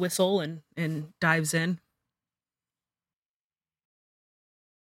panic whistle and dives in.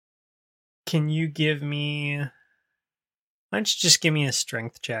 Can you give me... Why don't you just give me a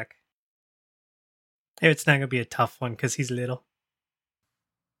strength check? It's not going to be a tough one because he's little.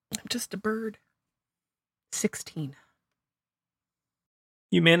 I'm just a bird. 16.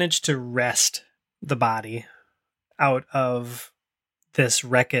 You manage to wrest the body out of this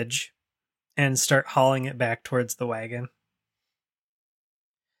wreckage and start hauling it back towards the wagon.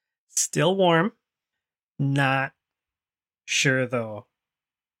 Still warm. Not sure, though,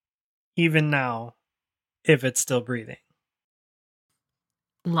 even now, if it's still breathing.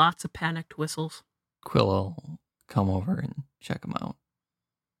 Lots of panicked whistles. Quill will come over and check him out.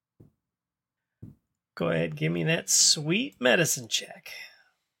 Go ahead, give me that sweet medicine check.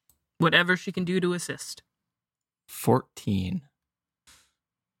 Whatever she can do to assist. 14.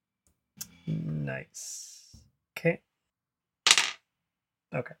 Nice. Okay.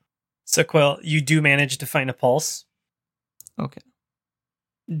 So, Quill, you do manage to find a pulse. Okay.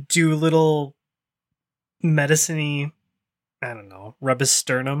 Do a little medicine-y, I don't know, rub his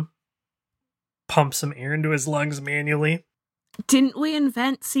sternum, pump some air into his lungs manually. Didn't we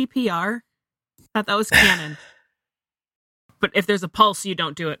invent CPR? Thought that was canon. But if there's a pulse, you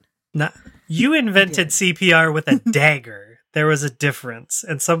don't do it. Not, you invented CPR with a dagger. There was a difference,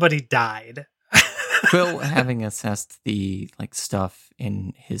 and somebody died. Quill, having assessed the stuff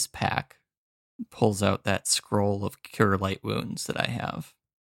in his pack, pulls out that scroll of cure light wounds that I have.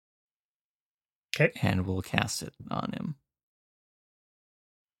 Okay. And will cast it on him.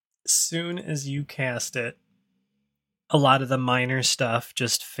 As soon as you cast it, a lot of the minor stuff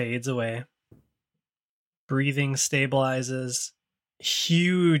just fades away. Breathing stabilizes.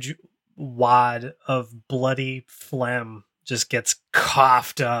 Huge wad of bloody phlegm just gets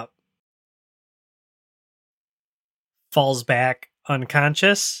coughed up. Falls back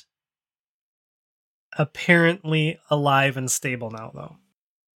unconscious. Apparently alive and stable now, though.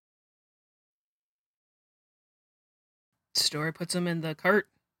 Story puts him in the cart.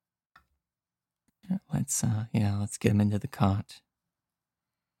 Let's get him into the cot.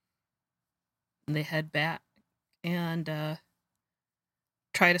 And they head back and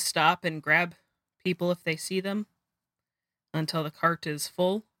try to stop and grab people if they see them until the cart is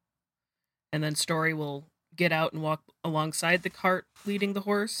full. And then Story will get out and walk alongside the cart leading the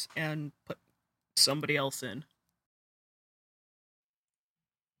horse and put somebody else in.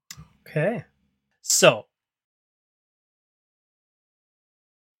 Okay. So,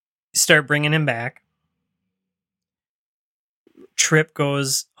 start bringing him back. Trip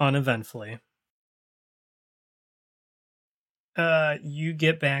goes uneventfully. You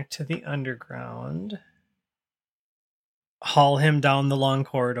get back to the underground. Haul him down the long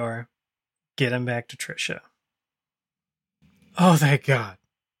corridor. Get him back to Trisha. Oh, thank God.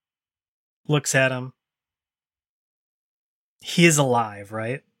 Looks at him. He is alive,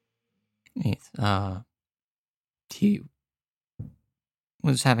 right? He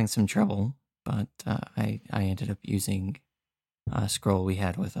was having some trouble, but I ended up using a scroll we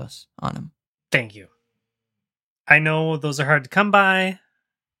had with us on him. Thank you. I know those are hard to come by.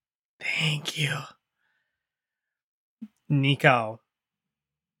 Thank you. Nico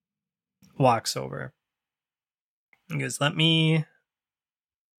walks over. He goes, let me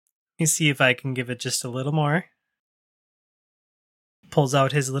see if I can give it just a little more. Pulls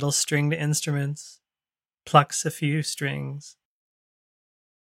out his little stringed instruments, plucks a few strings.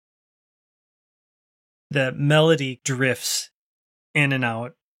 The melody drifts in and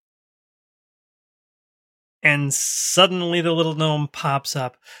out. And suddenly the little gnome pops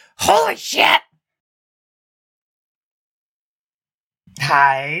up. Holy shit!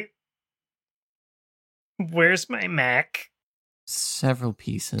 Hi. Where's my Mac? Several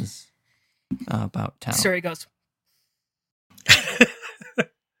pieces about town. Story goes.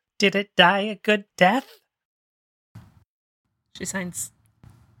 Did it die a good death? She signs.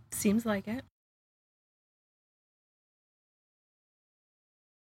 Seems like it.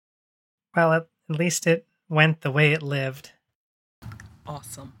 Well, at least it went the way it lived.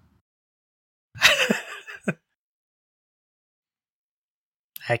 Awesome.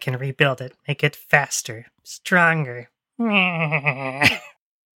 I can rebuild it, make it faster, stronger. Yes,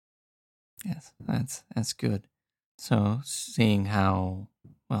 that's good. So, seeing how,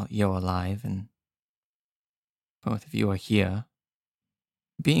 well, you're alive and both of you are here,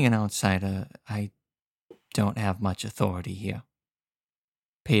 being an outsider, I don't have much authority here.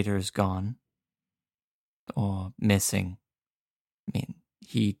 Peter's gone. Or missing. I mean,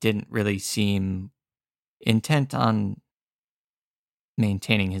 he didn't really seem intent on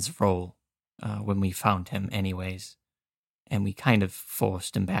maintaining his role when we found him anyways. And we kind of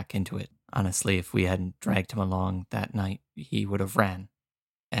forced him back into it. Honestly, if we hadn't dragged him along that night, he would have ran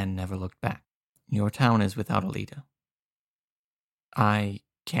and never looked back. Your town is without a leader. I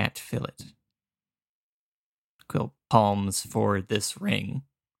can't fill it. Quill palms for this ring,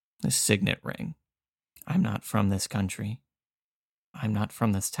 this signet ring. I'm not from this country. I'm not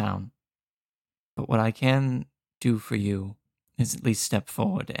from this town. But what I can do for you is at least step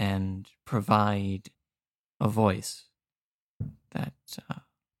forward and provide a voice that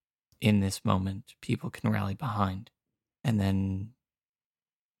in this moment people can rally behind. And then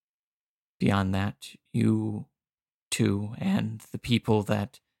beyond that, you two and the people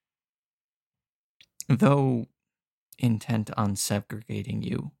that, though intent on segregating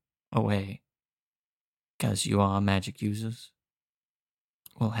you away, because you are magic users,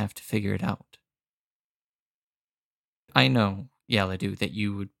 we'll have to figure it out. I know, Yaladu, that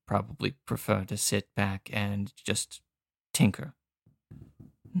you would probably prefer to sit back and just tinker.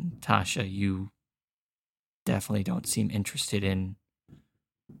 Tasha, you definitely don't seem interested in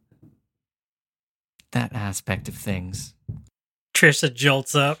that aspect of things. Trisha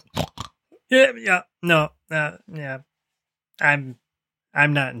jolts up. Yeah, no, yeah. I'm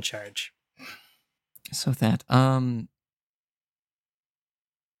not in charge. So that, I'm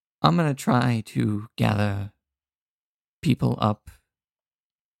gonna try to gather people up,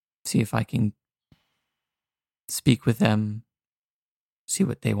 see if I can speak with them, see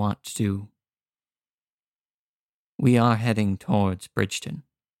what they want to do. We are heading towards Bridgeton.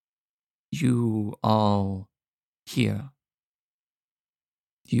 You all here,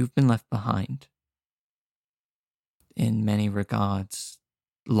 you've been left behind. In many regards,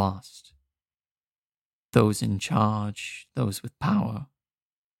 lost. Those in charge, those with power,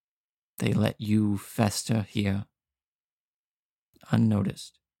 they let you fester here,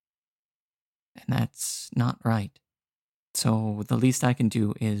 unnoticed. And that's not right. So the least I can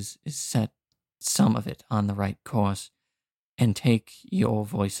do is set some of it on the right course and take your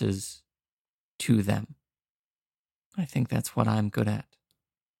voices to them. I think that's what I'm good at.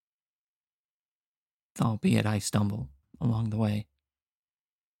 Albeit I stumble along the way.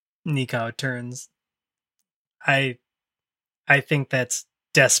 Nico turns. I think that's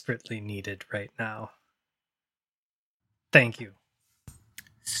desperately needed right now. Thank you.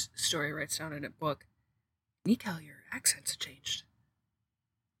 Story writes down in a book. Nico, your accent's changed.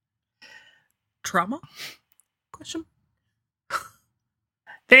 Trauma? Question?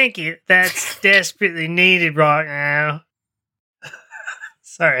 Thank you. That's desperately needed right now.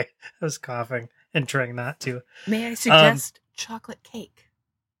 Sorry, I was coughing and trying not to. May I suggest chocolate cake?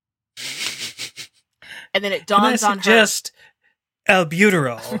 And then it dawns on her. Can I suggest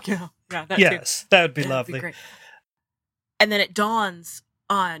albuterol? yeah, that yes, too. that would be That'd lovely. be great. And then it dawns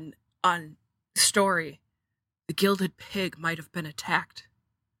on Story. The gilded pig might have been attacked.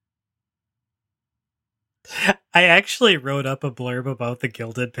 I actually wrote up a blurb about the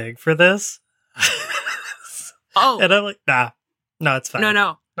gilded pig for this. Oh. And I'm like, no, it's fine.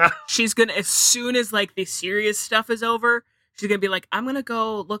 No. She's gonna, as soon as like the serious stuff is over, she's gonna be like, I'm gonna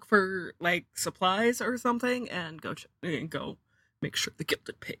go look for like supplies or something and go make sure the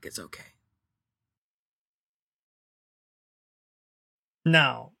Gilded Pig is okay.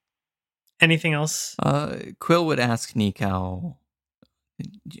 Now, anything else? Quill would ask Nico,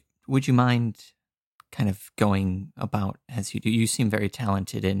 would you mind kind of going about as you do? You seem very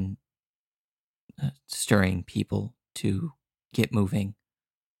talented in stirring people to get moving.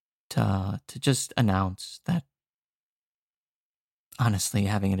 To just announce that, honestly,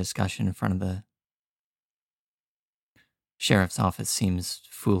 having a discussion in front of the sheriff's office seems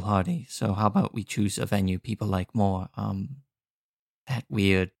foolhardy. So how about we choose a venue people like more? That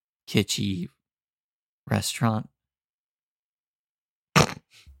weird, kitschy restaurant.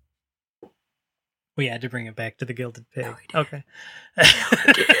 We had to bring it back to the Gilded Pig. No, we did. Okay.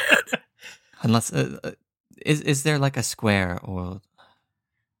 We did. Unless, is there like a square or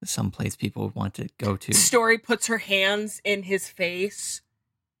someplace people would want to go to? Story puts her hands in his face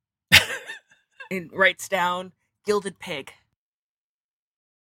and writes down Gilded Pig.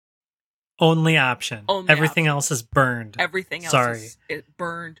 Only option. Only Everything option. else is burned. Everything else Sorry. is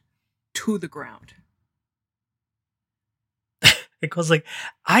burned to the ground. It goes like,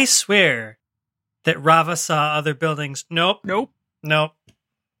 I swear that Rava saw other buildings. Nope. Nope.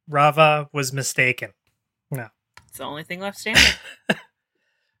 Rava was mistaken. No. It's the only thing left standing.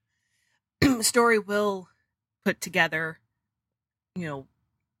 Story will put together,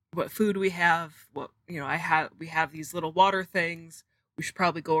 what food we have, we have these little water things. We should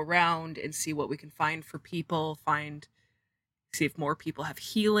probably go around and see what we can find for people, see if more people have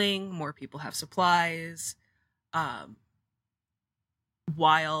healing, more people have supplies.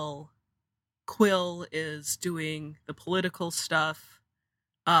 While Quill is doing the political stuff,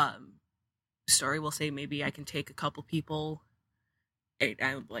 Story will say maybe I can take a couple people. We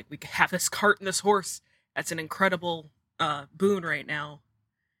could have this cart and this horse. That's an incredible boon right now.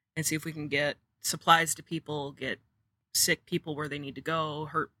 And see if we can get supplies to people, get sick people where they need to go,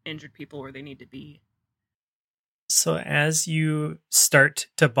 hurt, injured people where they need to be. So as you start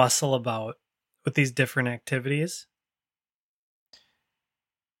to bustle about with these different activities,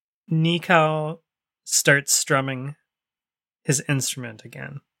 Nico starts strumming his instrument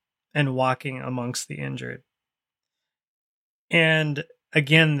again and walking amongst the injured. And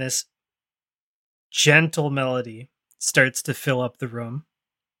again, this gentle melody starts to fill up the room,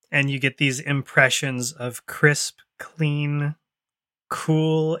 and you get these impressions of crisp, clean,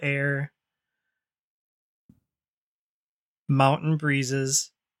 cool air, mountain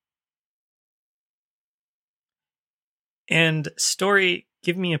breezes. And Story,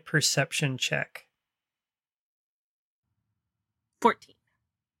 give me a perception check. 14.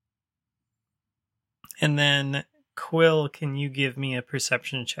 And then Quill, can you give me a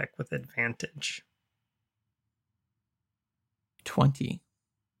perception check with advantage? 20.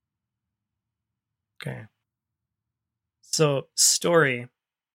 Okay. So, Story,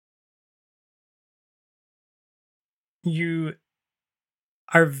 you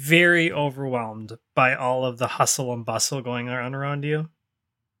are very overwhelmed by all of the hustle and bustle going on around you.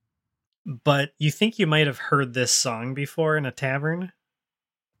 But you think you might have heard this song before in a tavern?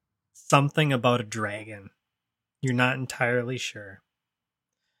 Something about a dragon. You're not entirely sure.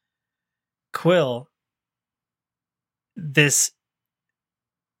 Quill, this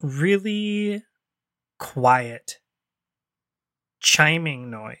really quiet chiming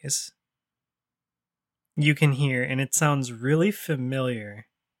noise you can hear, and it sounds really familiar.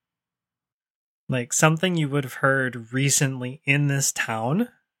 Like something you would have heard recently in this town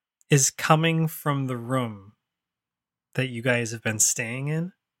is coming from the room that you guys have been staying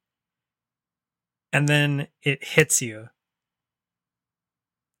in. And then it hits you.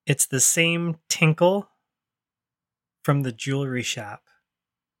 It's the same tinkle from the jewelry shop.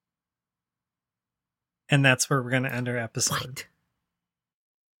 And that's where we're going to end our episode.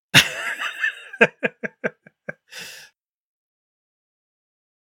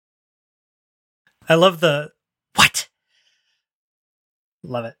 I love the what?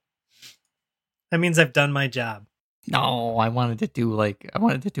 Love it. That means I've done my job. No, I wanted to do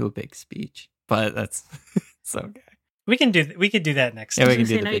a big speech, but that's it's okay. We could do that next Yeah, time. we can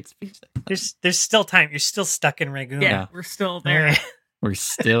do the big speech. There's still time. You're still stuck in Ragoon. Yeah, we're still there. We're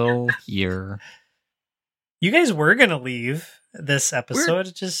still here. You guys were gonna leave this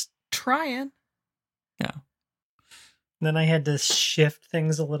episode, just trying. Yeah. Then I had to shift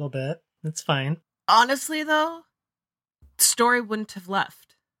things a little bit. It's fine. Honestly, though, Story wouldn't have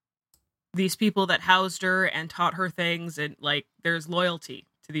left. These people that housed her and taught her things, and there's loyalty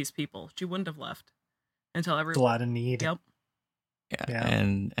to these people. She wouldn't have left until everyone. A lot of need. Yep. Yeah.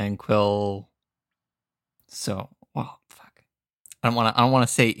 And Quill. So, fuck. I don't want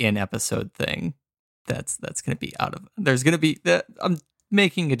to say in episode thing that's going to be out of. There's going to be that. I'm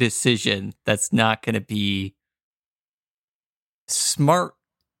making a decision that's not going to be smart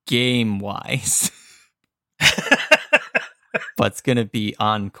game wise, but it's going to be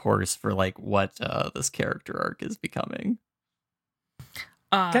on course for like what this character arc is becoming.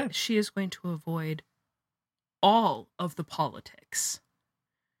 She is going to avoid all of the politics.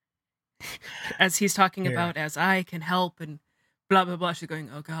 As he's talking about, as I can help and blah, blah, blah. She's going,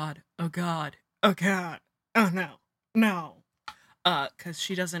 oh God, oh God, oh God, oh no, no. Because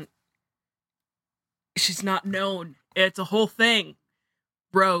she's not known. It's a whole thing.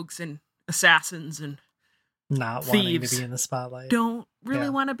 Rogues and assassins and not thieves wanting to be in the spotlight. Don't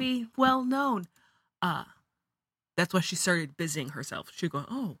really want to be well known. That's why she started busying herself. She'd go,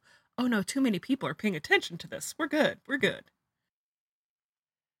 oh no, too many people are paying attention to this. We're good.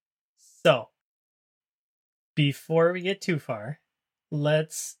 So, before we get too far,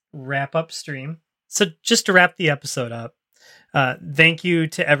 let's wrap up stream. So, just to wrap the episode up, thank you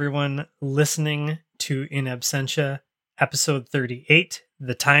to everyone listening to In Absentia, episode 38,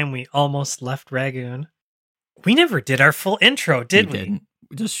 the time we almost left Ragoon. We never did our full intro, did we? Didn't.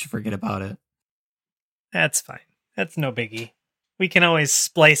 Just forget about it. That's fine. That's no biggie. We can always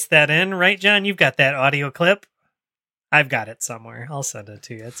splice that in, right, John? You've got that audio clip. I've got it somewhere. I'll send it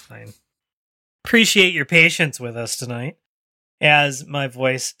to you. It's fine. Appreciate your patience with us tonight. As my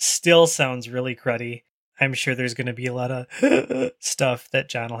voice still sounds really cruddy, I'm sure there's going to be a lot of stuff that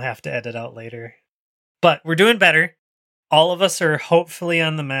John will have to edit out later. But we're doing better. All of us are hopefully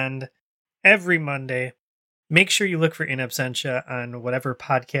on the mend every Monday. Make sure you look for In Absentia on whatever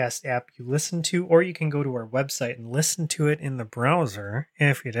podcast app you listen to, or you can go to our website and listen to it in the browser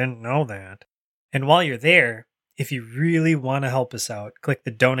if you didn't know that. And while you're there, if you really want to help us out, click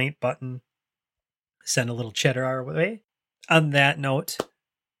the donate button. Send a little cheddar our way. On that note,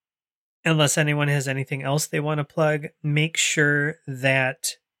 unless anyone has anything else they want to plug, make sure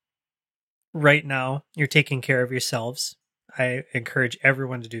that right now you're taking care of yourselves. I encourage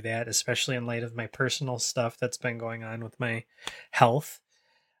everyone to do that, especially in light of my personal stuff that's been going on with my health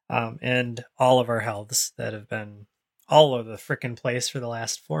and all of our healths that have been all over the frickin' place for the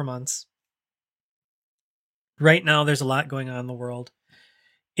last 4 months. Right now, there's a lot going on in the world.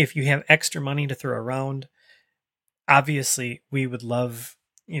 If you have extra money to throw around, obviously we would love,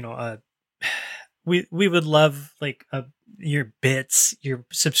 we would love like your bits, your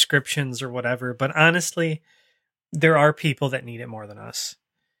subscriptions or whatever. But honestly, there are people that need it more than us.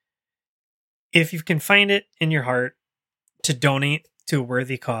 If you can find it in your heart to donate to a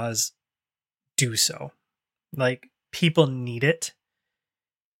worthy cause, do so. Like, people need it.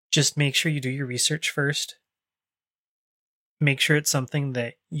 Just make sure you do your research first. Make sure it's something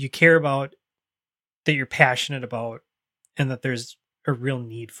that you care about, that you're passionate about, and that there's a real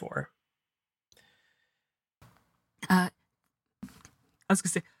need for. I was going to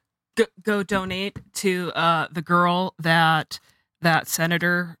say, go donate to the girl that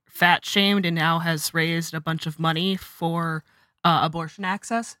Senator fat shamed and now has raised a bunch of money for abortion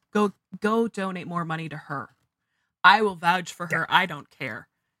access. Go donate more money to her. I will vouch for her. I don't care.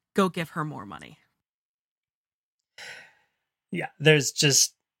 Go give her more money. Yeah, there's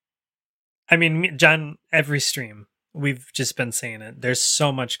just, John, every stream, we've just been saying it. There's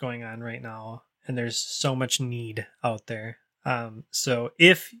so much going on right now, and there's so much need out there. So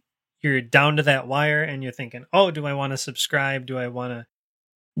if you're down to that wire and you're thinking, oh, do I want to subscribe? Do I want to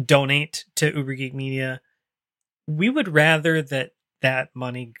donate to Uber Geek Media? We would rather that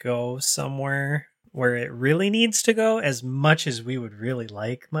money go somewhere where it really needs to go, as much as we would really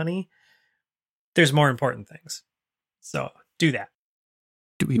like money. There's more important things. So do that.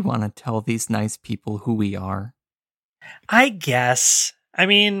 Do we want to tell these nice people who we are? I guess.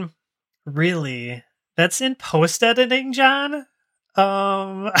 Really, that's in post-editing, John.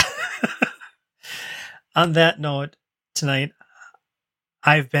 On that note, tonight,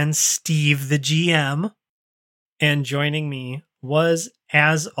 I've been Steve, the GM, and joining me was,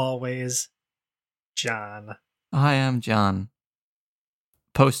 as always, John. Hi, I'm John.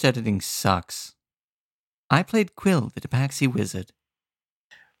 Post-editing sucks. I played Quill, the Tabaxi Wizard.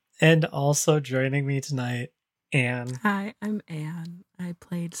 And also joining me tonight, Anne. Hi, I'm Anne. I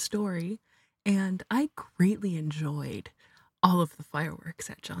played Story, and I greatly enjoyed all of the fireworks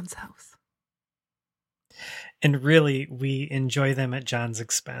at John's house. And really, we enjoy them at John's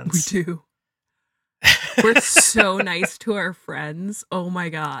expense. We do. We're so nice to our friends. Oh my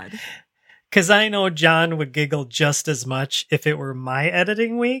God. Because I know John would giggle just as much if it were my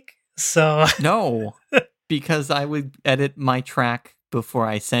editing week. So no, because I would edit my track before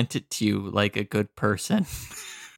I sent it to you like a good person.